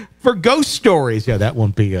flasks for ghost stories. Yeah, that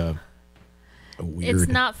won't be a weird. It's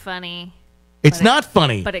not funny. It's not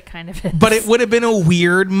funny. But it kind of is. But it would have been a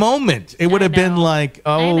weird moment. It would have been like,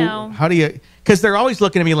 oh, how do you... Because they're always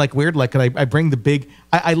looking at me like weird. Like, I bring the big...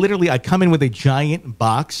 I literally come in with a giant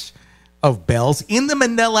box of bells in the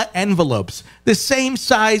manila envelopes. The same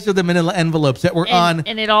size of the manila envelopes that were on...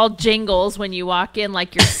 And it all jingles when you walk in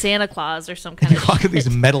like you're Santa Claus or some kind of shit. You walk in these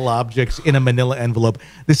metal objects in a manila envelope.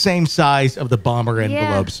 The same size of the bomber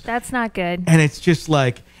envelopes. Yeah, that's not good. And it's just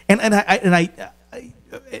like...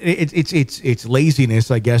 It's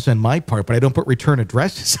laziness, I guess, on my part, but I don't put return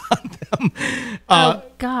addresses on them. Oh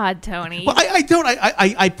God, Tony! Well, I don't.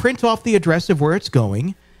 I print off the address of where it's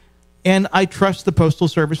going, and I trust the postal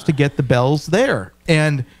service to get the bells there.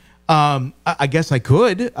 And I guess I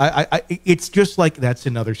could. It's just like that's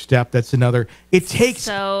another step. That's another. It takes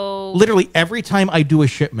literally every time I do a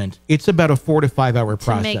shipment, it's about a 4 to 5 hour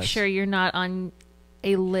process. To make sure you're not on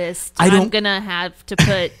a list, I'm gonna have to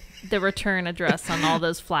put the return address on all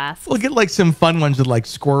those flasks. We'll get like some fun ones with like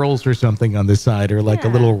squirrels or something on the side, or like a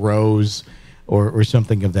little rose or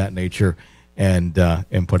something of that nature, and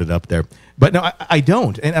put it up there. But no, I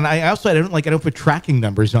don't, and I also I don't put tracking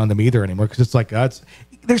numbers on them either anymore, because it's like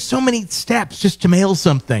there's so many steps just to mail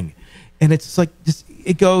something, and it's like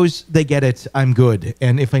it goes, they get it, I'm good.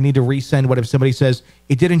 And if I need to resend, what if somebody says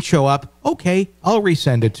it didn't show up? Okay, I'll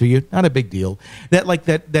resend it to you. Not a big deal.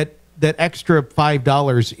 That extra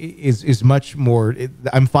 $5 is much more.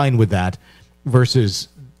 I'm fine with that versus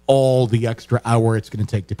all the extra hour it's going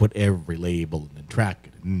to take to put every label and track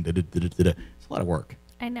it. It's a lot of work.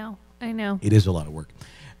 I know. It is a lot of work.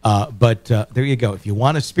 But there you go. If you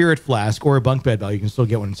want a Spirit Flask or a bunk bed bell, you can still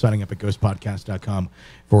get one signing up at ghostpodcast.com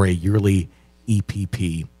for a yearly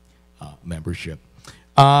EPP membership.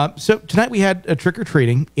 So tonight we had a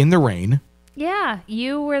trick-or-treating in the rain. Yeah,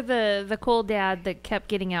 you were the cool dad that kept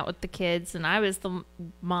getting out with the kids, and I was the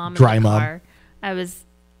mom Dry in the mom. car. I was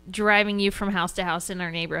driving you from house to house in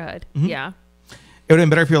our neighborhood. Mm-hmm. Yeah. It would have been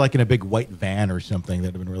better if you're like in a big white van or something. That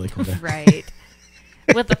would have been really cool. Right.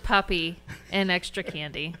 With a puppy and extra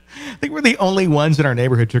candy. I think we're the only ones in our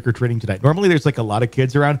neighborhood trick-or-treating tonight. Normally there's like a lot of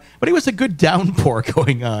kids around, but it was a good downpour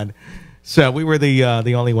going on. So we were the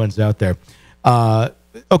only ones out there.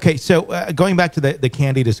 Okay, so going back to the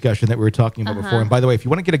candy discussion that we were talking about before, and by the way, if you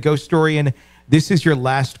want to get a ghost story in, this is your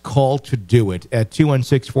last call to do it at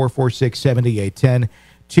 216-446-7810,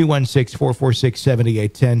 216-446-7810,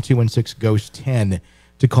 216-GHOST-10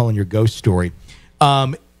 to call in your ghost story.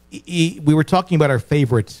 We were talking about our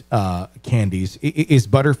favorite candies. Is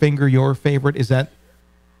Butterfinger your favorite? Is that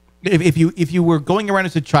if you were going around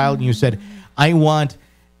as a child and you said, I want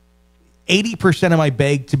 80% of my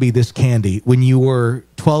bag to be this candy when you were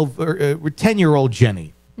 12 or 10-year-old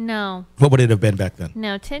Jenny, No. what would it have been back then?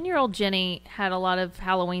 No, 10-year-old Jenny had a lot of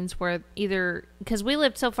Halloweens where either, because we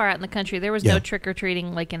lived so far out in the country, there was no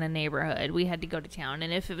trick-or-treating like in a neighborhood. We had to go to town.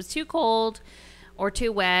 And if it was too cold or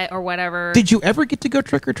too wet or whatever. Did you ever get to go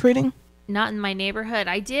trick-or-treating? Not in my neighborhood.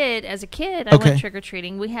 I did as a kid. I went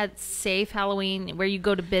trick-or-treating. We had safe Halloween where you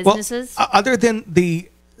go to businesses. Well, other than the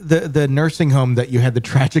nursing home that you had the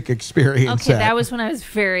tragic experience Okay, at. that was when I was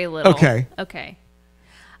very little. Okay.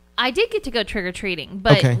 I did get to go trick-or-treating,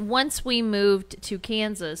 but once we moved to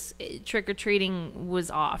Kansas, trick-or-treating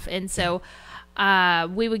was off. And so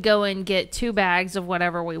we would go and get 2 bags of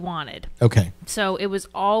whatever we wanted. Okay. So it was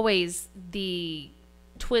always the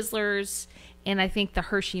Twizzlers and I think the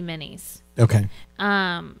Hershey Minis. Okay.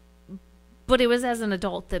 But it was as an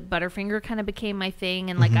adult that Butterfinger kind of became my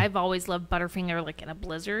thing. And, like, I've always loved Butterfinger, like, in a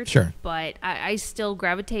blizzard. Sure. But I still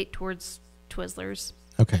gravitate towards Twizzlers.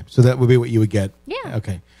 Okay. So that would be what you would get. Yeah.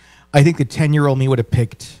 Okay. I think the 10-year-old me would have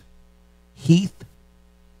picked Heath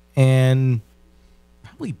and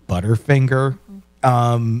probably Butterfinger.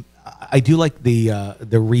 I do like the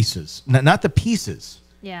Reese's. Not the pieces.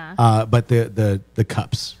 Yeah. But the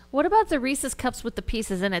cups. What about the Reese's cups with the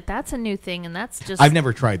pieces in it? That's a new thing, and that's just... I've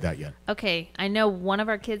never tried that yet. Okay, I know one of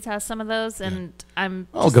our kids has some of those, and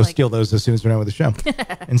I'll go steal those as soon as we're done with the show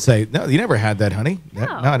and say, no, you never had that, honey. No,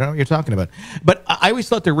 I don't know what you're talking about. But I always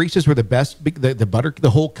thought the Reese's were the best, the butter, the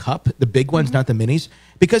whole cup, the big ones, not the minis,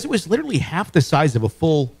 because it was literally half the size of a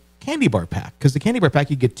full candy bar pack, because the candy bar pack,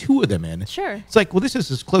 you get 2 of them in. Sure. It's like, well, this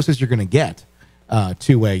is as close as you're going to get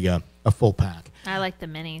to a full pack. I like the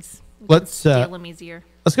minis. Let's steal them easier.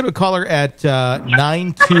 Let's go to a caller at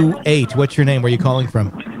 928. What's your name? Where are you calling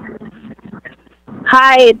from?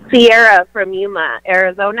 Hi, it's Sierra from Yuma,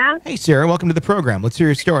 Arizona. Hey, Sarah. Welcome to the program. Let's hear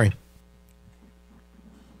your story.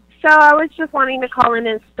 So I was just wanting to call in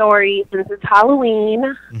a story since it's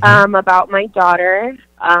Halloween about my daughter.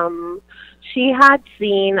 She had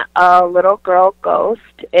seen a little girl ghost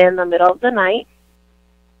in the middle of the night.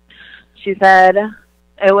 She said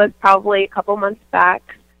it was probably a couple months back.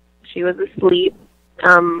 She was asleep.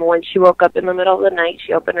 When she woke up in the middle of the night,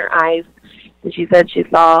 she opened her eyes, and she said she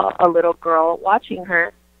saw a little girl watching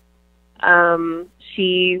her.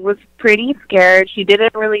 She was pretty scared. She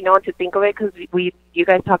didn't really know what to think of it because you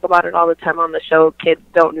guys talk about it all the time on the show. Kids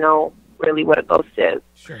don't know really what a ghost is.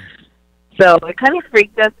 Sure. So it kind of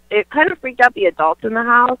freaked us. It kind of freaked out the adults in the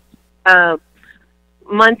house.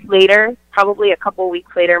 Months later, probably a couple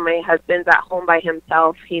weeks later, my husband's at home by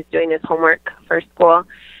himself. He's doing his homework for school.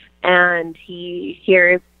 And he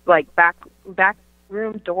hears, like, back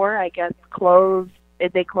room door, I guess, closed.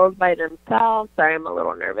 They closed by themselves. Sorry, I'm a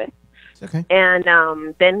little nervous. It's okay.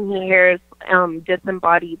 And then he hears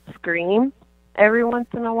disembodied screams every once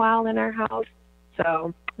in a while in our house.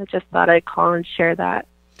 So I just thought I'd call and share that.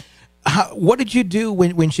 What did you do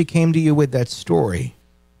when she came to you with that story?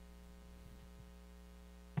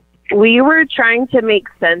 We were trying to make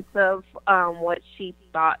sense of what she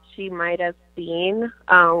thought she might have seen.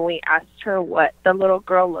 We asked her what the little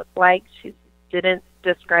girl looked like. She didn't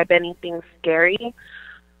describe anything scary.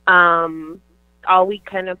 All we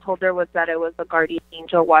kind of told her was that it was a guardian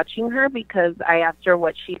angel watching her, because I asked her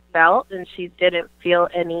what she felt, and she didn't feel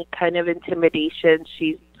any kind of intimidation.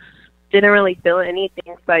 She didn't really feel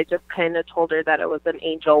anything, so I just kind of told her that it was an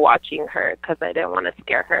angel watching her because I didn't want to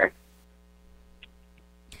scare her.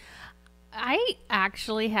 I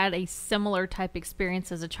actually had a similar type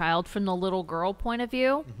experience as a child from the little girl point of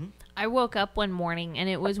view. I woke up one morning, and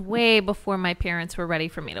it was way before my parents were ready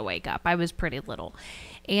for me to wake up. I was pretty little.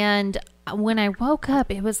 And when I woke up,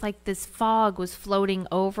 it was like this fog was floating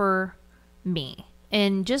over me.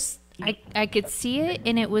 And just, I could see it,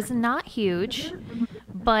 and it was not huge.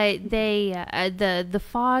 But the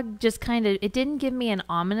fog just kind of, it didn't give me an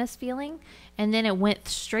ominous feeling. And then it went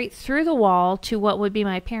straight through the wall to what would be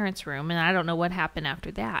my parents' room. And I don't know what happened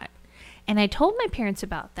after that. And I told my parents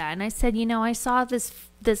about that. And I said, I saw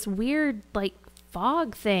this weird, like,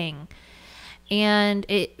 fog thing. And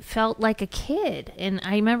it felt like a kid. And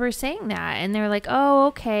I remember saying that. And they were like, oh,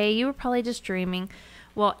 okay, you were probably just dreaming.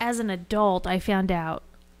 Well, as an adult, I found out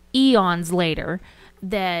eons later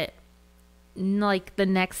that, like, the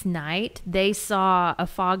next night, they saw a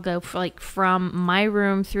fog go from my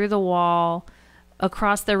room through the wall,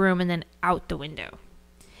 across the room, and then out the window.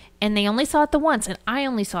 And they only saw it the once, and I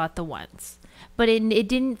only saw it the once. But it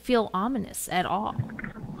didn't feel ominous at all.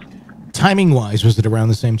 Timing-wise, was it around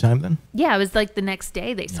the same time then? Yeah, it was like the next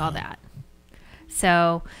day they saw that.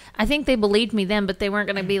 So I think they believed me then, but they weren't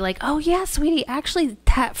going to be like, oh, yeah, sweetie, actually,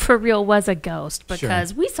 that for real was a ghost,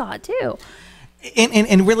 because we saw it too.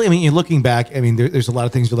 And really, I mean, you're looking back. I mean, there's a lot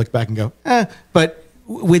of things you look back and go, but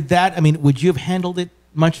with that, I mean, would you have handled it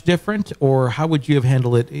much different, or how would you have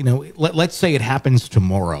handled it? You know, let's say it happens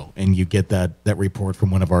tomorrow and you get that report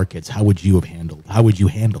from one of our kids. How would you handle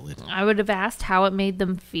it? I would have asked how it made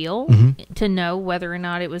them feel to know whether or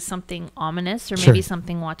not it was something ominous or Sure. maybe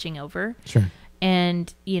something watching over. Sure.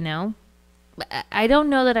 And, you know, I don't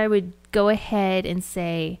know that I would go ahead and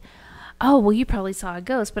say, oh, well, you probably saw a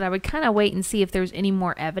ghost, but I would kind of wait and see if there's any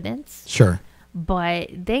more evidence. Sure.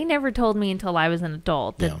 But they never told me until I was an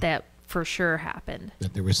adult that Yeah. that for sure happened.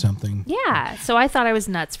 That there was something. Yeah. So I thought I was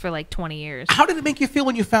nuts for like 20 years. How did it make you feel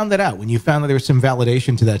when you found that out? When you found that there was some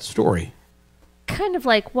validation to that story? Kind of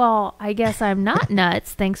like, well, I guess I'm not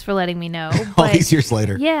nuts. Thanks for letting me know. All these years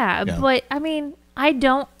later. Yeah, but I mean, I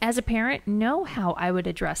don't, as a parent, know how I would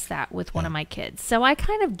address that with one of my kids. So I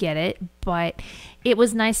kind of get it, but it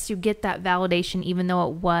was nice to get that validation, even though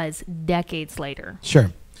it was decades later.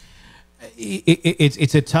 Sure.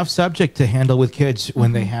 It's a tough subject to handle with kids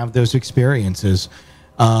when they have those experiences.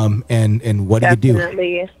 And what do you do?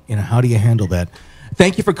 Definitely. You know, how do you handle that?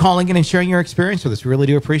 Thank you for calling in and sharing your experience with us. We really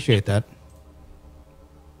do appreciate that.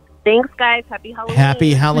 Thanks, guys. Happy Halloween.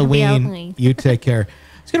 Happy Halloween. Happy Halloween. You take care.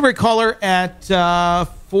 Let's get a caller at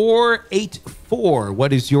 484.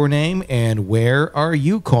 What is your name and where are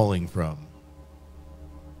you calling from?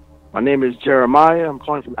 My name is Jeremiah. I'm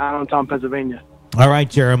calling from Allentown, Pennsylvania. All right,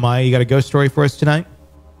 Jeremiah, you got a ghost story for us tonight?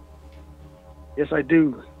 Yes, I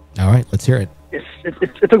do. All right, let's hear it.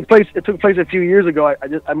 It took place. It took place a few years ago.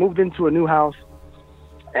 I moved into a new house,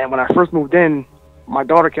 and when I first moved in, my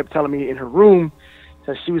daughter kept telling me in her room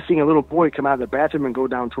that she was seeing a little boy come out of the bathroom and go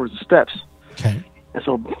down towards the steps. Okay. And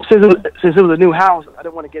so since it was a new house, I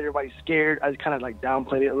didn't want to get everybody scared. I just kind of like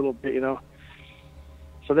downplayed it a little bit, you know.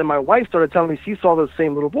 So then my wife started telling me she saw the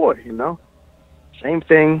same little boy, you know. Same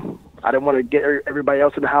thing. I didn't want to get everybody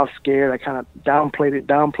else in the house scared. I kind of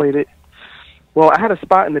downplayed it. Well, I had a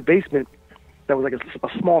spot in the basement that was like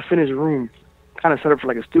a small finished room, kind of set up for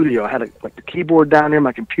like a studio. I had like the keyboard down there,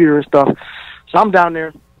 my computer and stuff. So I'm down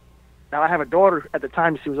there. Now I have a daughter. At the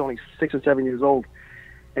time, she was only 6 or 7 years old,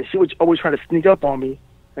 and she would always try to sneak up on me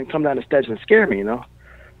and come down the steps and scare me, you know.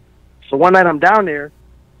 So one night I'm down there,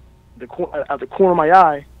 out the corner of my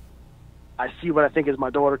eye, I see what I think is my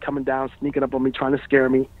daughter coming down, sneaking up on me, trying to scare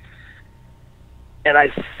me. And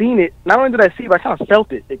I seen it. Not only did I see it, but I kind of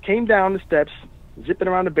felt it. It came down the steps, zipping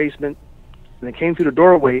around the basement, and it came through the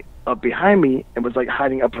doorway up behind me and was like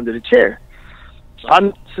hiding up under the chair.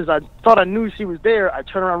 So since I thought I knew she was there, I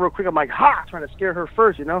turned around real quick. I'm like, ha! Trying to scare her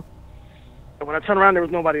first, you know? And when I turned around, there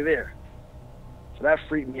was nobody there. So that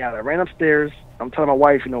freaked me out. I ran upstairs. I'm telling my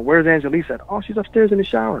wife, you know, where's Angelisa? Oh, she's upstairs in the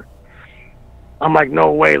shower. I'm like,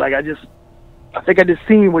 no way. Like, I think I just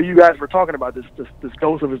seen what you guys were talking about, this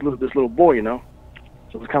ghost of this little boy, you know?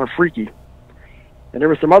 So it was kind of freaky. And there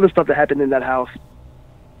was some other stuff that happened in that house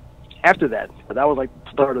after that. But that was like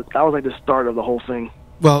the start of the whole thing.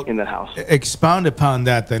 Well, in that house. Expound upon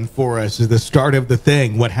that then for us. Is the start of the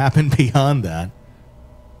thing. What happened beyond that?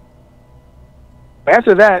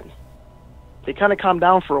 After that, it kind of calmed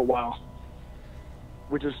down for a while.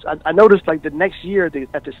 Which is, I noticed like the next year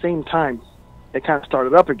at the same time, it kind of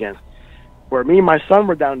started up again. Where me and my son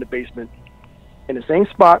were down in the basement in the same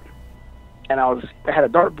spot, and I had a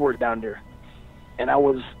dartboard down there, and I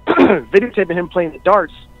was videotaping him playing the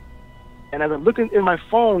darts. And as I'm looking in my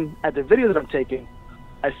phone at the video that I'm taking,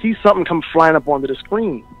 I see something come flying up onto the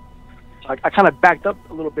screen. So I kind of backed up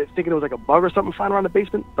a little bit, thinking it was like a bug or something flying around the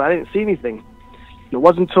basement, but I didn't see anything. It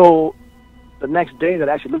wasn't until the next day that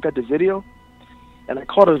I actually looked at the video, and I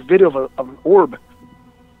caught a video of an orb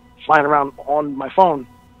flying around on my phone,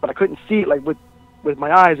 but I couldn't see it like with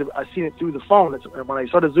my eyes. I seen it through the phone. And when I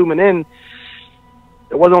started zooming in,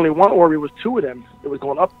 it wasn't only one orb, it was two of them. It was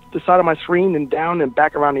going up the side of my screen and down and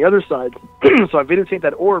back around the other side. So I videotaped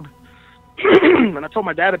that orb, and I told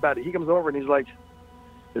my dad about it. He comes over and he's like,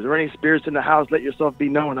 is there any spirits in the house? Let yourself be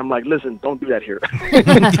known. I'm like, listen, don't do that here.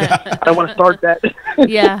 I don't want to start that.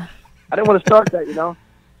 Yeah. I didn't want to start that, you know.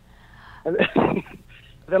 And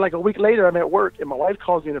then like a week later, I'm at work, and my wife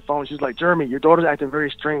calls me on the phone. She's like, Jeremy, your daughter's acting very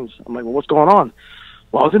strange. I'm like, well, what's going on?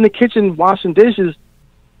 Well, I was in the kitchen washing dishes,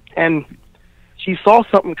 and she saw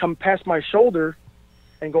something come past my shoulder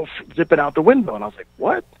and go zipping out the window. And I was like,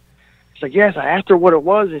 what? She's like, yes. I asked her what it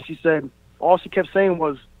was, and she said, all she kept saying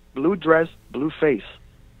was blue dress, blue face.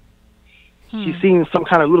 She's seen some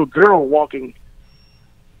kind of little girl walking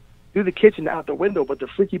through the kitchen out the window, but the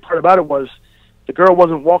freaky part about it was the girl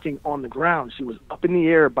wasn't walking on the ground. She was up in the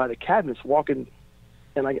air by the cabinets walking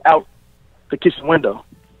and like out the kitchen window.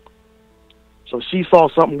 So she saw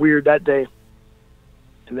something weird that day.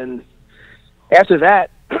 And then After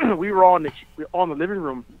that, we were on the living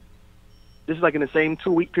room. This is like in the same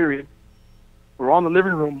 2-week period. We're on the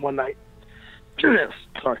living room one night.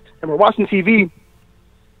 Sorry. And we're watching TV,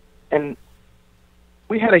 and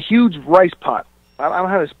we had a huge rice pot. I don't know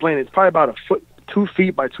how to explain it. It's probably about 2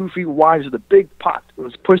 feet by 2 feet wide. It's a big pot. It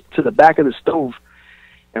was pushed to the back of the stove.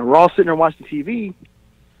 And we're all sitting there watching TV,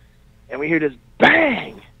 and we hear this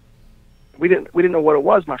bang. We didn't know what it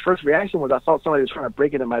was. My first reaction was I thought somebody was trying to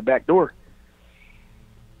break into my back door.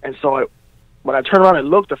 And so when I turned around and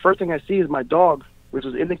looked, the first thing I see is my dog, which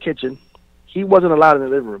was in the kitchen. He wasn't allowed in the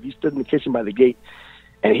living room. He stood in the kitchen by the gate.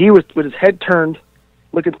 And he was with his head turned,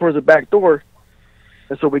 looking towards the back door.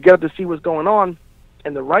 And so we got up to see what's going on,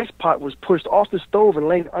 and the rice pot was pushed off the stove and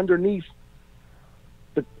laying underneath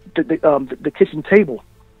the kitchen table.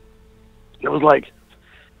 It was like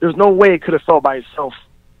there's no way it could have fell by itself.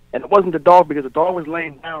 And it wasn't the dog, because the dog was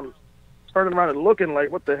laying down, turning around and looking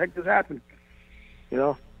like, what the heck just happened? You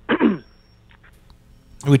know?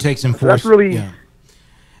 It would take some force. That's really... Yeah.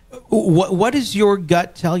 What does your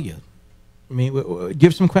gut tell you? I mean,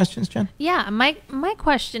 give some questions, Jen. Yeah, my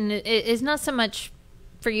question is not so much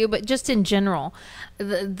for you, but just in general.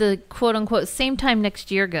 The quote-unquote same time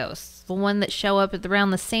next year ghosts, the one that show up at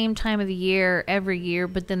around the same time of the year every year,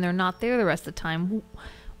 but then they're not there the rest of the time.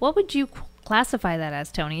 What would you classify that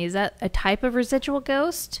as, Tony? Is that a type of residual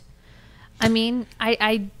ghost? I mean,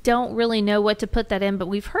 I don't really know what to put that in, but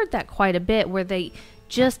we've heard that quite a bit, where they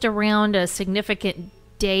just around a significant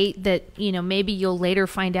date that, you know, maybe you'll later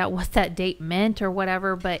find out what that date meant or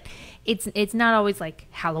whatever, but it's not always like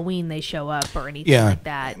Halloween they show up or anything like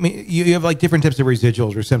that. I mean, you have like different types of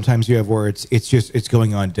residuals, or sometimes you have where it's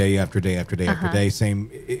going on day after day after day after day. Same,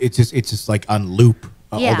 it's just like on loop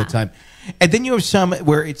all the time. And then you have some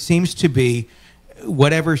where it seems to be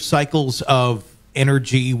whatever cycles of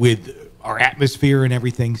energy with our atmosphere and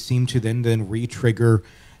everything seem to then re-trigger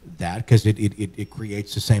that, because it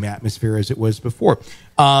creates the same atmosphere as it was before.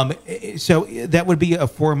 So that would be a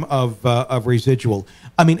form of residual.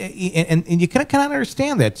 I mean, and you kind of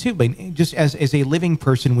understand that too. But just as a living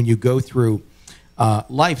person, when you go through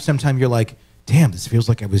life, sometimes you're like, damn, this feels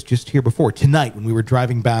like I was just here before. Tonight, when we were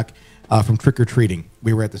driving back from trick-or-treating,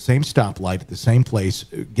 we were at the same stoplight at the same place,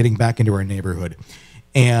 getting back into our neighborhood.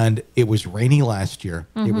 And it was rainy last year.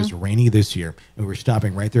 Mm-hmm. It was rainy this year. And we were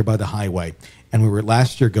stopping right there by the highway. And we were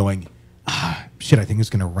last year going, shit, I think it's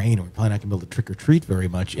going to rain. We're probably not going to be able to trick-or-treat very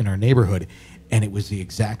much in our neighborhood. And it was the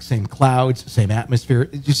exact same clouds, same atmosphere.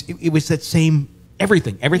 It was that same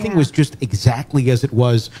everything. Everything was just exactly as it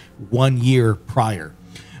was 1 year prior.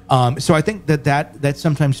 So I think that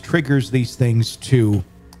sometimes triggers these things to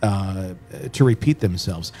repeat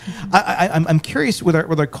themselves. I'm curious with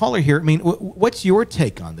our caller here. I mean, what's your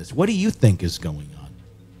take on this? What do you think is going on?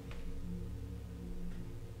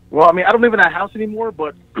 Well, I mean, I don't live in that house anymore,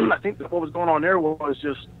 but I think that what was going on there was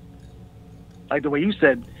just like the way you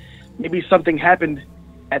said. Maybe something happened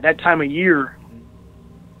at that time of year,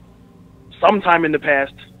 sometime in the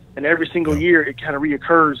past, and every single year it kind of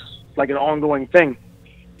reoccurs like an ongoing thing.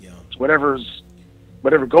 Yeah. So whatever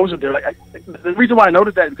goes in there. Like the reason why I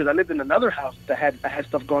noticed that is because I lived in another house that I had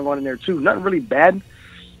stuff going on in there too. Nothing really bad,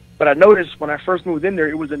 but I noticed when I first moved in there,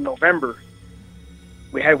 it was in November.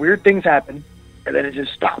 We had weird things happen, and then it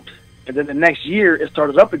just stopped. And then the next year, it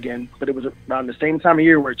started up again, but it was around the same time of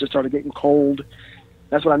year where it just started getting cold.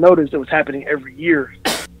 That's what I noticed. It was happening every year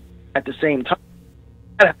at the same time.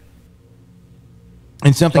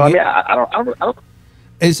 And something. So, I mean, I don't.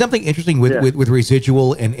 It's something interesting with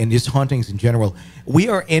residual and just hauntings in general. We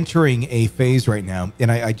are entering a phase right now,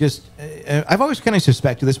 and I've always kind of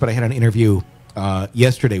suspected this, but I had an interview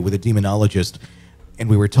yesterday with a demonologist, and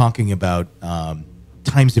we were talking about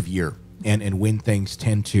times of year and when things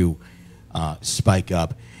tend to spike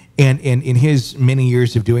up. And in his many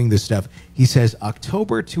years of doing this stuff, he says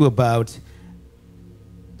October to about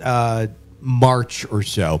March or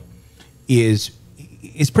so is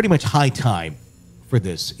pretty much high time for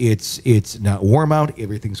this. It's not warm out.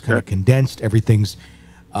 Everything's kind of condensed. Everything's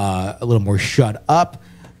a little more shut up.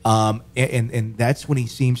 And that's when he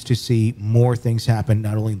seems to see more things happen,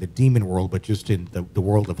 not only in the demon world, but just in the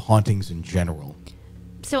world of hauntings in general.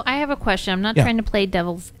 So I have a question. I'm not trying to play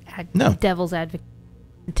devil's advocate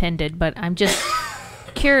intended, but I'm just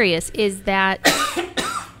curious. Is that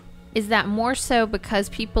more so because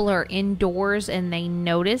people are indoors and they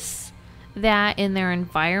notice that in their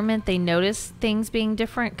environment, they notice things being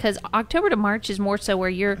different? Because October to March is more so where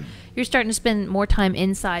you're starting to spend more time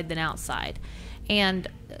inside than outside. And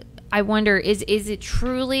I wonder, is it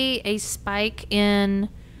truly a spike in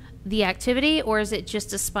the activity, or is it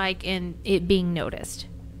just a spike in it being noticed?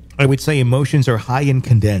 I would say emotions are high and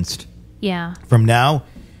condensed Yeah. From now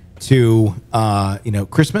to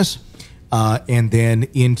Christmas, and then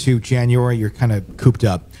into January, you're kind of cooped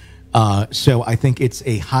up. So I think it's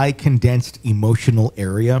a high condensed emotional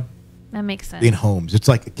area. That makes sense. In homes, it's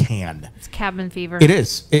like a can. It's cabin fever. It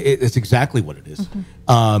is. It's exactly what it is.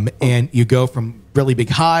 And you go from really big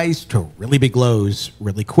highs to really big lows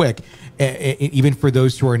really quick. Even for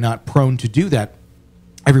those who are not prone to do that,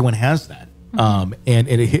 everyone has that, and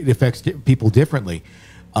it affects people differently.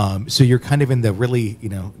 So you're kind of in the really,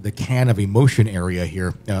 the can of emotion area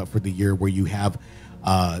here for the year, where you have,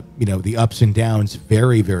 the ups and downs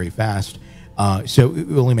very, very fast. So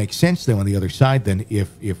it only makes sense though on the other side then if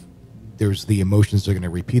there's the emotions that are going to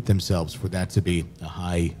repeat themselves, for that to be a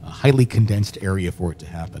highly condensed area for it to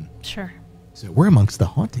happen. Sure. So we're amongst the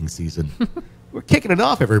haunting season. We're kicking it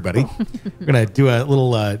off, everybody. We're going to do a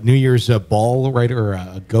little New Year's ball, right, or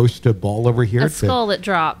a ghost ball over here. A skull that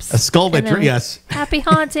drops. A skull that drops, yes. Happy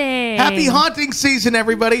haunting. Happy haunting season,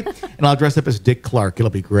 everybody. And I'll dress up as Dick Clark.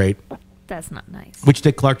 It'll be great. That's not nice. Which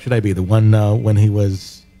Dick Clark should I be? The one when he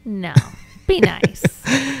was... No. Be nice.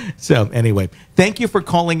 So anyway, thank you for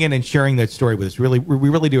calling in and sharing that story with us. We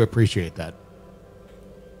really do appreciate that.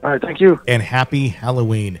 All right, thank you. And happy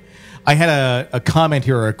Halloween. I had a comment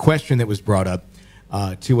here, or a question that was brought up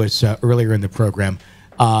to us earlier in the program.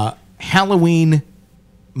 Halloween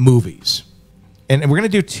movies. And we're going to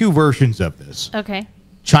do two versions of this. Okay.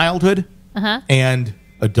 Childhood and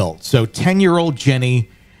adult. So 10-year-old Jenny,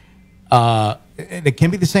 and it can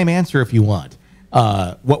be the same answer if you want.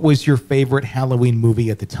 What was your favorite Halloween movie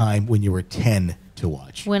at the time when you were 10 to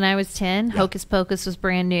watch? When I was 10, Hocus Pocus was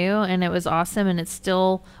brand new, and it was awesome, and it's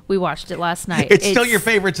still, we watched it last night. It's still your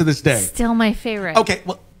favorite to this day? Still my favorite. Okay,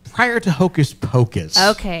 well, prior to Hocus Pocus.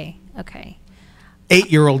 Okay.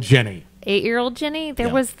 8-year-old Jenny. 8-year-old Jenny? There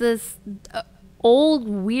was this old,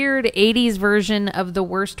 weird 80s version of The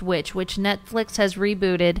Worst Witch, which Netflix has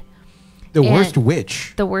rebooted. The Worst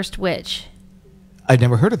Witch? The Worst Witch. I'd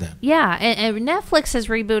never heard of that. Yeah, and Netflix has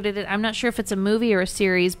rebooted it. I'm not sure if it's a movie or a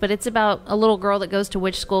series, but it's about a little girl that goes to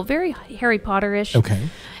witch school, very Harry Potter-ish. Okay.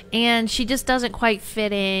 And she just doesn't quite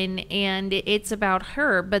fit in, and it's about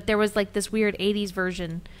her. But there was like this weird 80s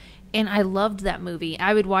version, and I loved that movie.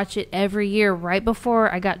 I would watch it every year right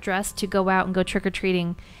before I got dressed to go out and go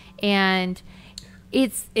trick-or-treating. And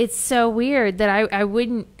it's so weird that I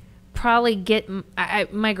wouldn't probably get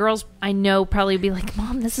my girls I know probably be like,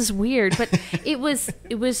 Mom, this is weird, but it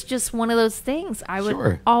was just one of those things I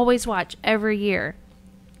would always watch every year.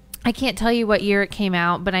 I can't tell you what year it came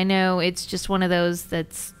out, but I know it's just one of those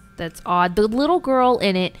that's odd. The little girl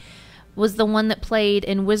in it was the one that played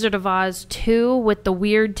in Wizard of Oz 2 with the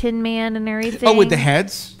weird Tin Man and everything. Oh, with the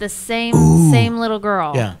heads? The same little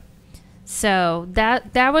girl. Yeah. So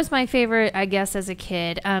that was my favorite, I guess, as a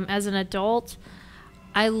kid. As an adult,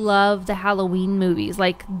 I love the Halloween movies,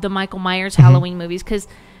 like the Michael Myers Halloween movies, because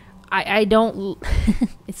I don't...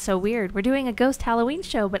 It's so weird. We're doing a ghost Halloween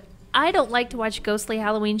show, but I don't like to watch ghostly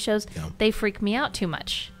Halloween shows. No. They freak me out too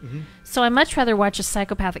much. So I much rather watch a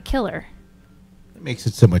psychopathic killer. It makes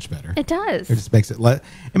it so much better. It does. It just makes it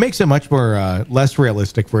it makes it much more less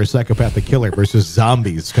realistic for a psychopathic killer versus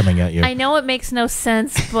zombies coming at you. I know it makes no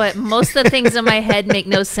sense, but most of the things in my head make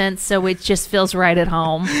no sense, so it just feels right at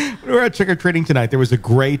home. We were out trick-or-treating tonight. There was a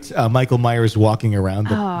great Michael Myers walking around.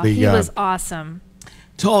 He was awesome.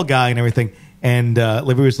 Tall guy and everything. And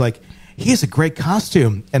Olivia was like, he has a great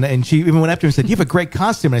costume. And she even went up to him and said, you have a great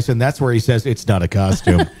costume. And I said, and that's where he says, it's not a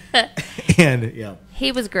costume. And yeah.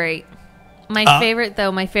 He was great. My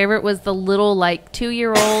favorite was the little,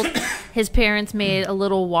 2-year-old. His parents made a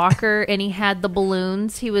little walker, and he had the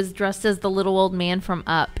balloons. He was dressed as the little old man from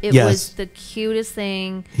Up. It was the cutest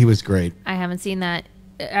thing. He was great. I haven't seen a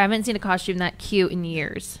costume that cute in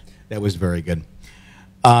years. That was very good.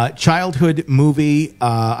 Childhood movie,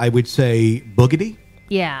 I would say Boogedy.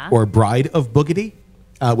 Yeah. Or Bride of Boogedy,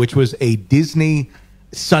 which was a Disney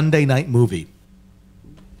Sunday night movie.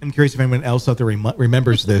 I'm curious if anyone else out there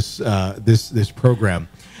remembers this program,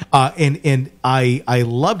 and I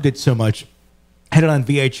loved it so much. Had it on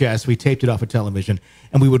VHS. We taped it off of television,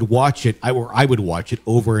 and we would watch it. I would watch it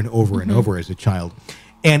over and over and over as a child.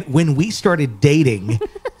 And when we started dating, it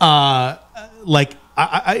was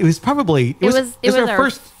probably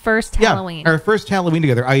our first Halloween. Our first Halloween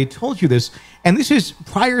together. I had told you this, and this is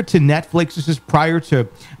prior to Netflix. This is prior to. I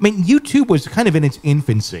mean, YouTube was kind of in its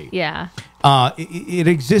infancy. Yeah. It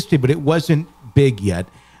existed, but it wasn't big yet.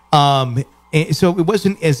 So it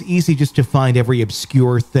wasn't as easy just to find every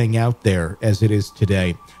obscure thing out there as it is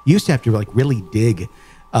today. You used to have to really dig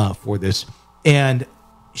for this. And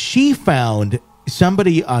she found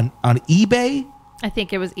somebody on eBay I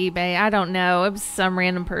think it was eBay. I don't know. It was some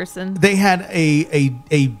random person. They had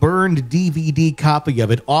a burned DVD copy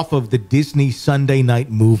of it off of the Disney Sunday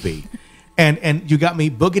Night Movie. And you got me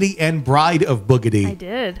Boogity and Bride of Boogity. I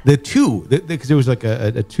did. The two, because it was like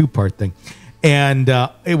a two-part thing. And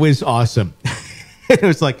it was awesome. It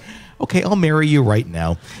was like, okay, I'll marry you right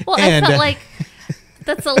now. Well, and, I felt like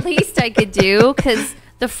that's the least I could do, because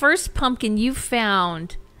the first pumpkin you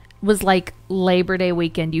found was like Labor Day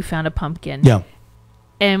weekend. You found a pumpkin. Yeah.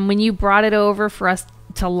 And when you brought it over for us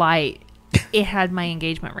to light, it had my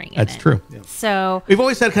engagement ring in it. That's true. Yeah. So we've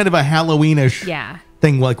always had kind of a Halloweenish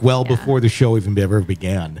thing, like before the show even ever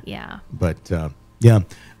began. Yeah. But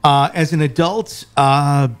as an adult,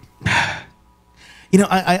 I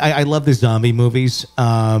love the zombie movies.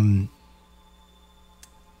 And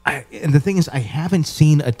the thing is, I haven't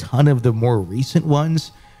seen a ton of the more recent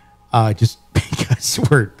ones, just because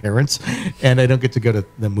we're parents and I don't get to go to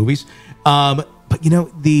the movies. But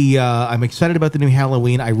I'm excited about the new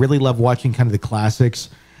Halloween. I really love watching kind of the classics,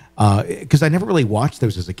 because I never really watched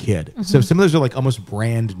those as a kid. Mm-hmm. So some of those are like almost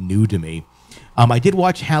brand new to me. I did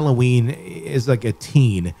watch Halloween as like a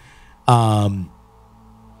teen. I'm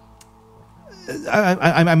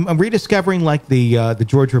rediscovering like the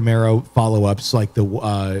George Romero follow-ups, like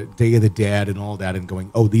the Day of the Dead and all that, and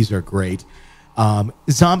going, oh, these are great.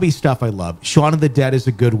 Zombie stuff I love. Shaun of the Dead is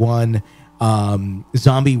a good one.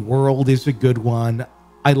 Zombie World is a good one.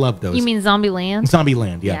 I love those. You mean Zombieland?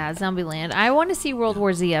 Zombieland, yeah. Yeah, Zombieland. I want to see World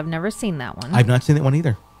War Z. I've never seen that one. I've not seen that one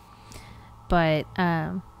either. But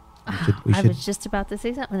we I was just about to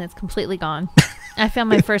say something that's completely gone. I found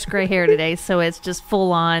my first gray hair today, so it's just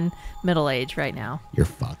full on middle age right now. You're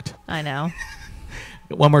fucked. I know.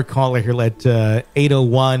 One more caller here. Let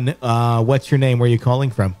 801. What's your name? Where are you calling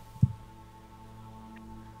from?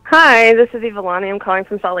 Hi, this is Evalani. I'm calling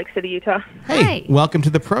from Salt Lake City, Utah. Hey, welcome to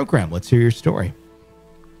the program. Let's hear your story.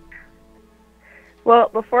 Well,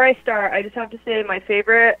 before I start, I just have to say my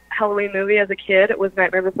favorite Halloween movie as a kid was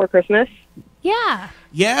Nightmare Before Christmas. Yeah.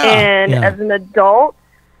 Yeah. And as an adult,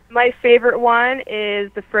 my favorite one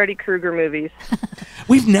is the Freddy Krueger movies.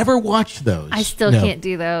 We've never watched those. I still can't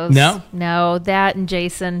do those. No? No, that and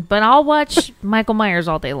Jason. But I'll watch Michael Myers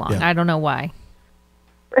all day long. Yeah. I don't know why.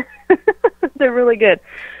 They're really good.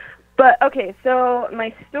 But, okay, so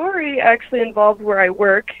my story actually involves where I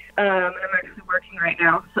work, and I'm actually working right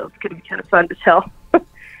now, so it's going to be kind of fun to tell.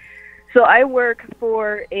 So I work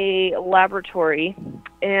for a laboratory,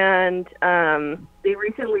 and they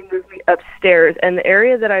recently moved me upstairs, and the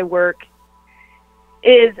area that I work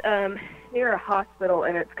is near a hospital,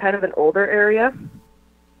 and it's kind of an older area.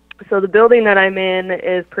 So the building that I'm in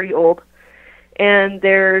is pretty old, and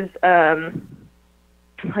there's...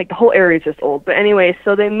 like the whole area is just old. But anyway,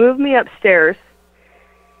 so they moved me upstairs,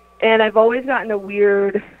 and I've always gotten a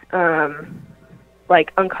weird,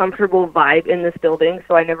 like uncomfortable vibe in this building,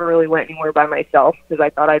 so I never really went anywhere by myself because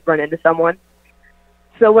I thought I'd run into someone.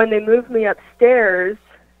 So when they moved me upstairs,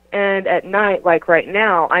 and at night, like right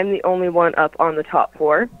now, I'm the only one up on the top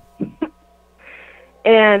floor.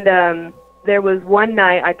 And there was one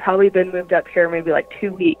night, I'd probably been moved up here maybe like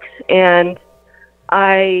 2 weeks, and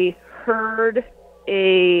I heard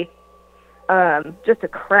just a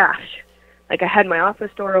crash. Like I had my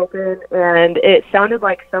office door open, and it sounded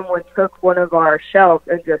like someone took one of our shelves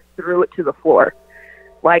and just threw it to the floor,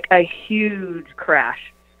 like a huge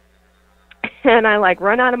crash. And I like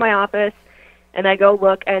run out of my office, and I go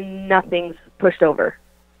look, and nothing's pushed over,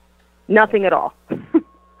 nothing at all.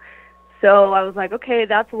 So I was like, okay,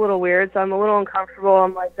 that's a little weird. So I'm a little uncomfortable.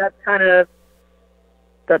 I'm like, that's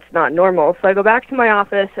not normal. So I go back to my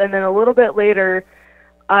office, and then a little bit later,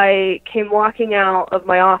 I came walking out of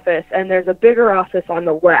my office, and there's a bigger office on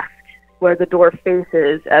the left where the door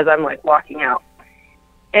faces as I'm like walking out.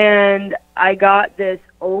 And I got this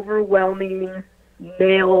overwhelming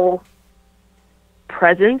male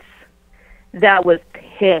presence that was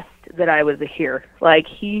pissed that I was here. Like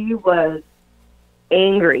he was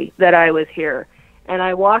angry that I was here. And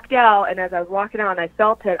I walked out, and as I was walking out and I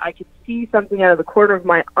felt it, I could see something out of the corner of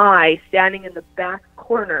my eye standing in the back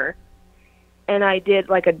corner. And I did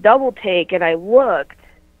like a double take, and I looked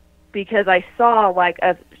because I saw like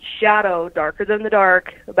a shadow darker than the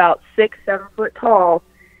dark, about 6-7 foot tall,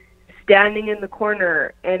 standing in the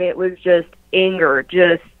corner. And it was just anger.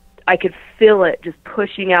 Just, I could feel it just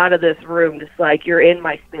pushing out of this room, just like, you're in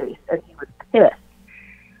my space. And he was pissed.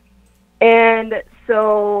 And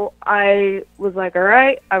so I was like, all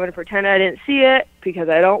right, I'm going to pretend I didn't see it because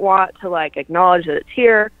I don't want to like acknowledge that it's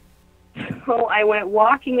here. So I went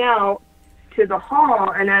walking out to the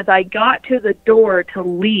hall, and as I got to the door to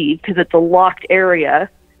leave, because it's a locked area,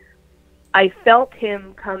 I felt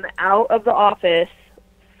him come out of the office,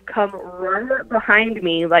 come run behind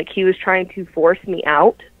me like he was trying to force me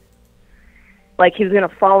out, like he was going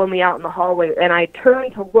to follow me out in the hallway. And I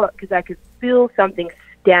turned to look because I could feel something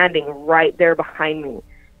standing right there behind me.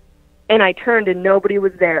 And I turned and nobody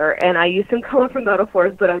was there. And I used some colorful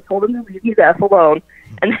metaphors, but I told him to leave his F alone.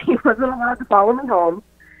 And he wasn't allowed to follow me home.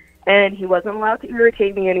 And he wasn't allowed to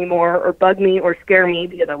irritate me anymore or bug me or scare me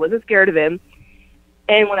because I wasn't scared of him.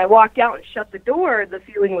 And when I walked out and shut the door, the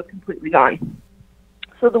feeling was completely gone.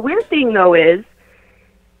 So the weird thing, though, is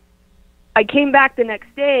I came back the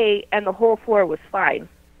next day and the whole floor was fine.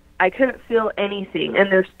 I couldn't feel anything.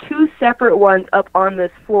 And there's 2 separate ones up on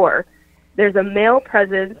this floor. There's a male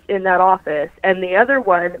presence in that office, and the other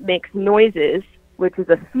one makes noises, which is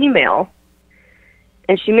a female.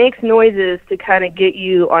 And she makes noises to kind of get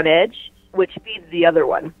you on edge, which feeds the other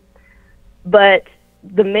one. But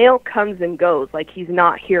the male comes and goes, like he's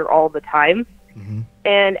not here all the time. Mm-hmm.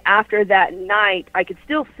 And after that night, I could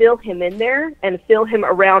still feel him in there and feel him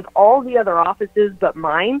around all the other offices but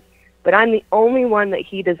mine. But I'm the only one that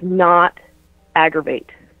he does not aggravate.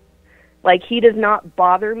 Like, he does not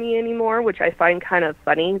bother me anymore, which I find kind of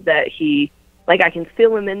funny that he, like, I can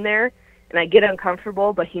feel him in there and I get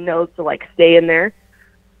uncomfortable, but he knows to, like, stay in there.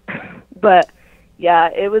 But,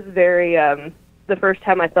 yeah, it was very, the first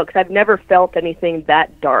time I felt, because I've never felt anything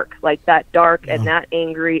that dark, like that dark and that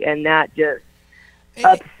angry and that just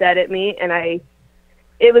upset at me. And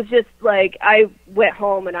it was just like, I went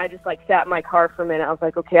home and I just like sat in my car for a minute. I was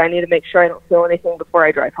like, okay, I need to make sure I don't feel anything before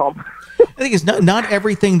I drive home. I think it's not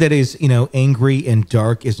everything that is, angry and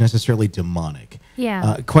dark is necessarily demonic.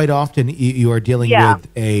 Yeah. Quite often you are dealing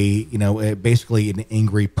with basically an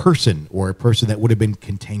angry person or a person that would have been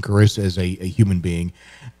cantankerous as a human being.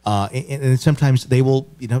 And sometimes they will,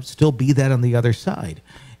 still be that on the other side.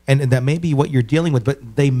 And that may be what you're dealing with,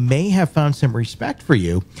 but they may have found some respect for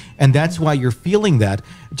you, and that's why you're feeling that.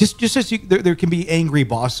 Just as there can be angry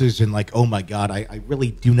bosses and like, oh my God, I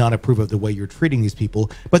really do not approve of the way you're treating these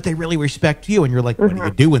people, but they really respect you, and you're like, what do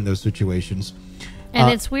you do in those situations?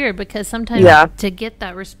 And it's weird because sometimes to get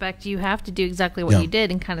that respect, you have to do exactly what you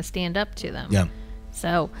did and kind of stand up to them. Yeah.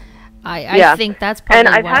 So I think that's probably and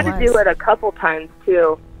I've had to do it a couple times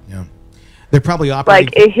too. Yeah. They're probably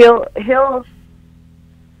operating. Like he'll.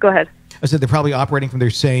 Go ahead. I said they're probably operating from their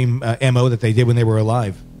same MO that they did when they were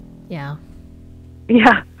alive. Yeah.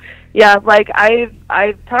 Yeah. Like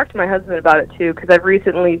I've talked to my husband about it too, because I've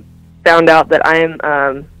recently found out that I'm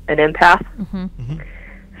an empath. Mm-hmm. Mm-hmm.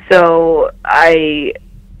 So and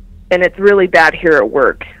it's really bad here at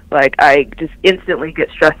work. Like I just instantly get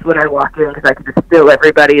stressed when I walk in because I can just feel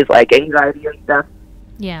everybody's like anxiety and stuff.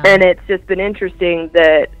 Yeah. And it's just been interesting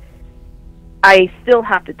that I still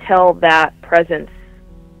have to tell that presence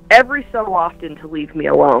every so often to leave me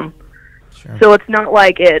alone. Sure. So it's not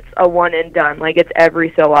like it's a one and done. Like it's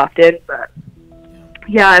every so often. But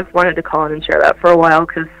yeah, I've wanted to call in and share that for a while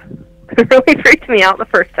because it really freaked me out the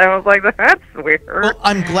first time. I was like, that's weird. Well,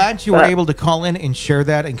 I'm glad you were able to call in and share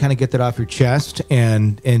that and kind of get that off your chest.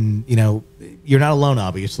 And you're not alone,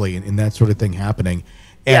 obviously, in that sort of thing happening.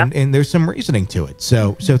 And there's some reasoning to it.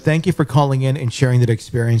 So thank you for calling in and sharing that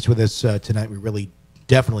experience with us tonight. We really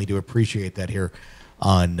definitely do appreciate that here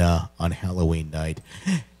on Halloween night.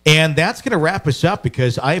 And that's going to wrap us up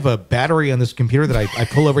because I have a battery on this computer that I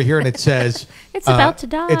pull over here and it says it's about to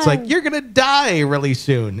die. It's like you're going to die really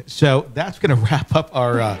soon. So that's going to wrap up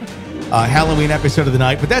our Halloween episode of the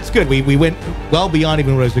night. But that's good. We went well beyond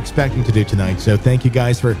even what I was expecting to do tonight. So thank you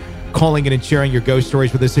guys for calling in and sharing your ghost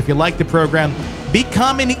stories with us. If you like the program,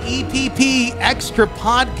 become an EPP extra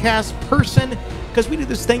podcast person because we do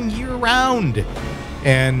this thing year round.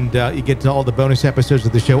 And you get to all the bonus episodes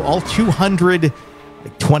of the show, all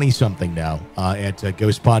 220-something now at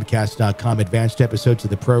ghostpodcast.com. Advanced episodes of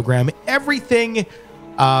the program. Everything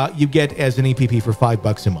you get as an EPP for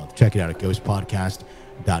 $5 a month. Check it out at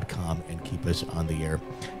ghostpodcast.com and keep us on the air.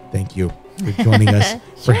 Thank you for joining us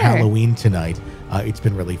for Halloween tonight. It's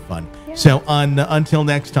been really fun. Yeah. So until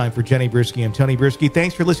next time, for Jenny Bruschi, I'm Tony Bruschi.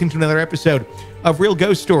 Thanks for listening to another episode of Real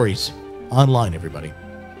Ghost Stories Online, everybody.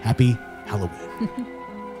 Happy Halloween.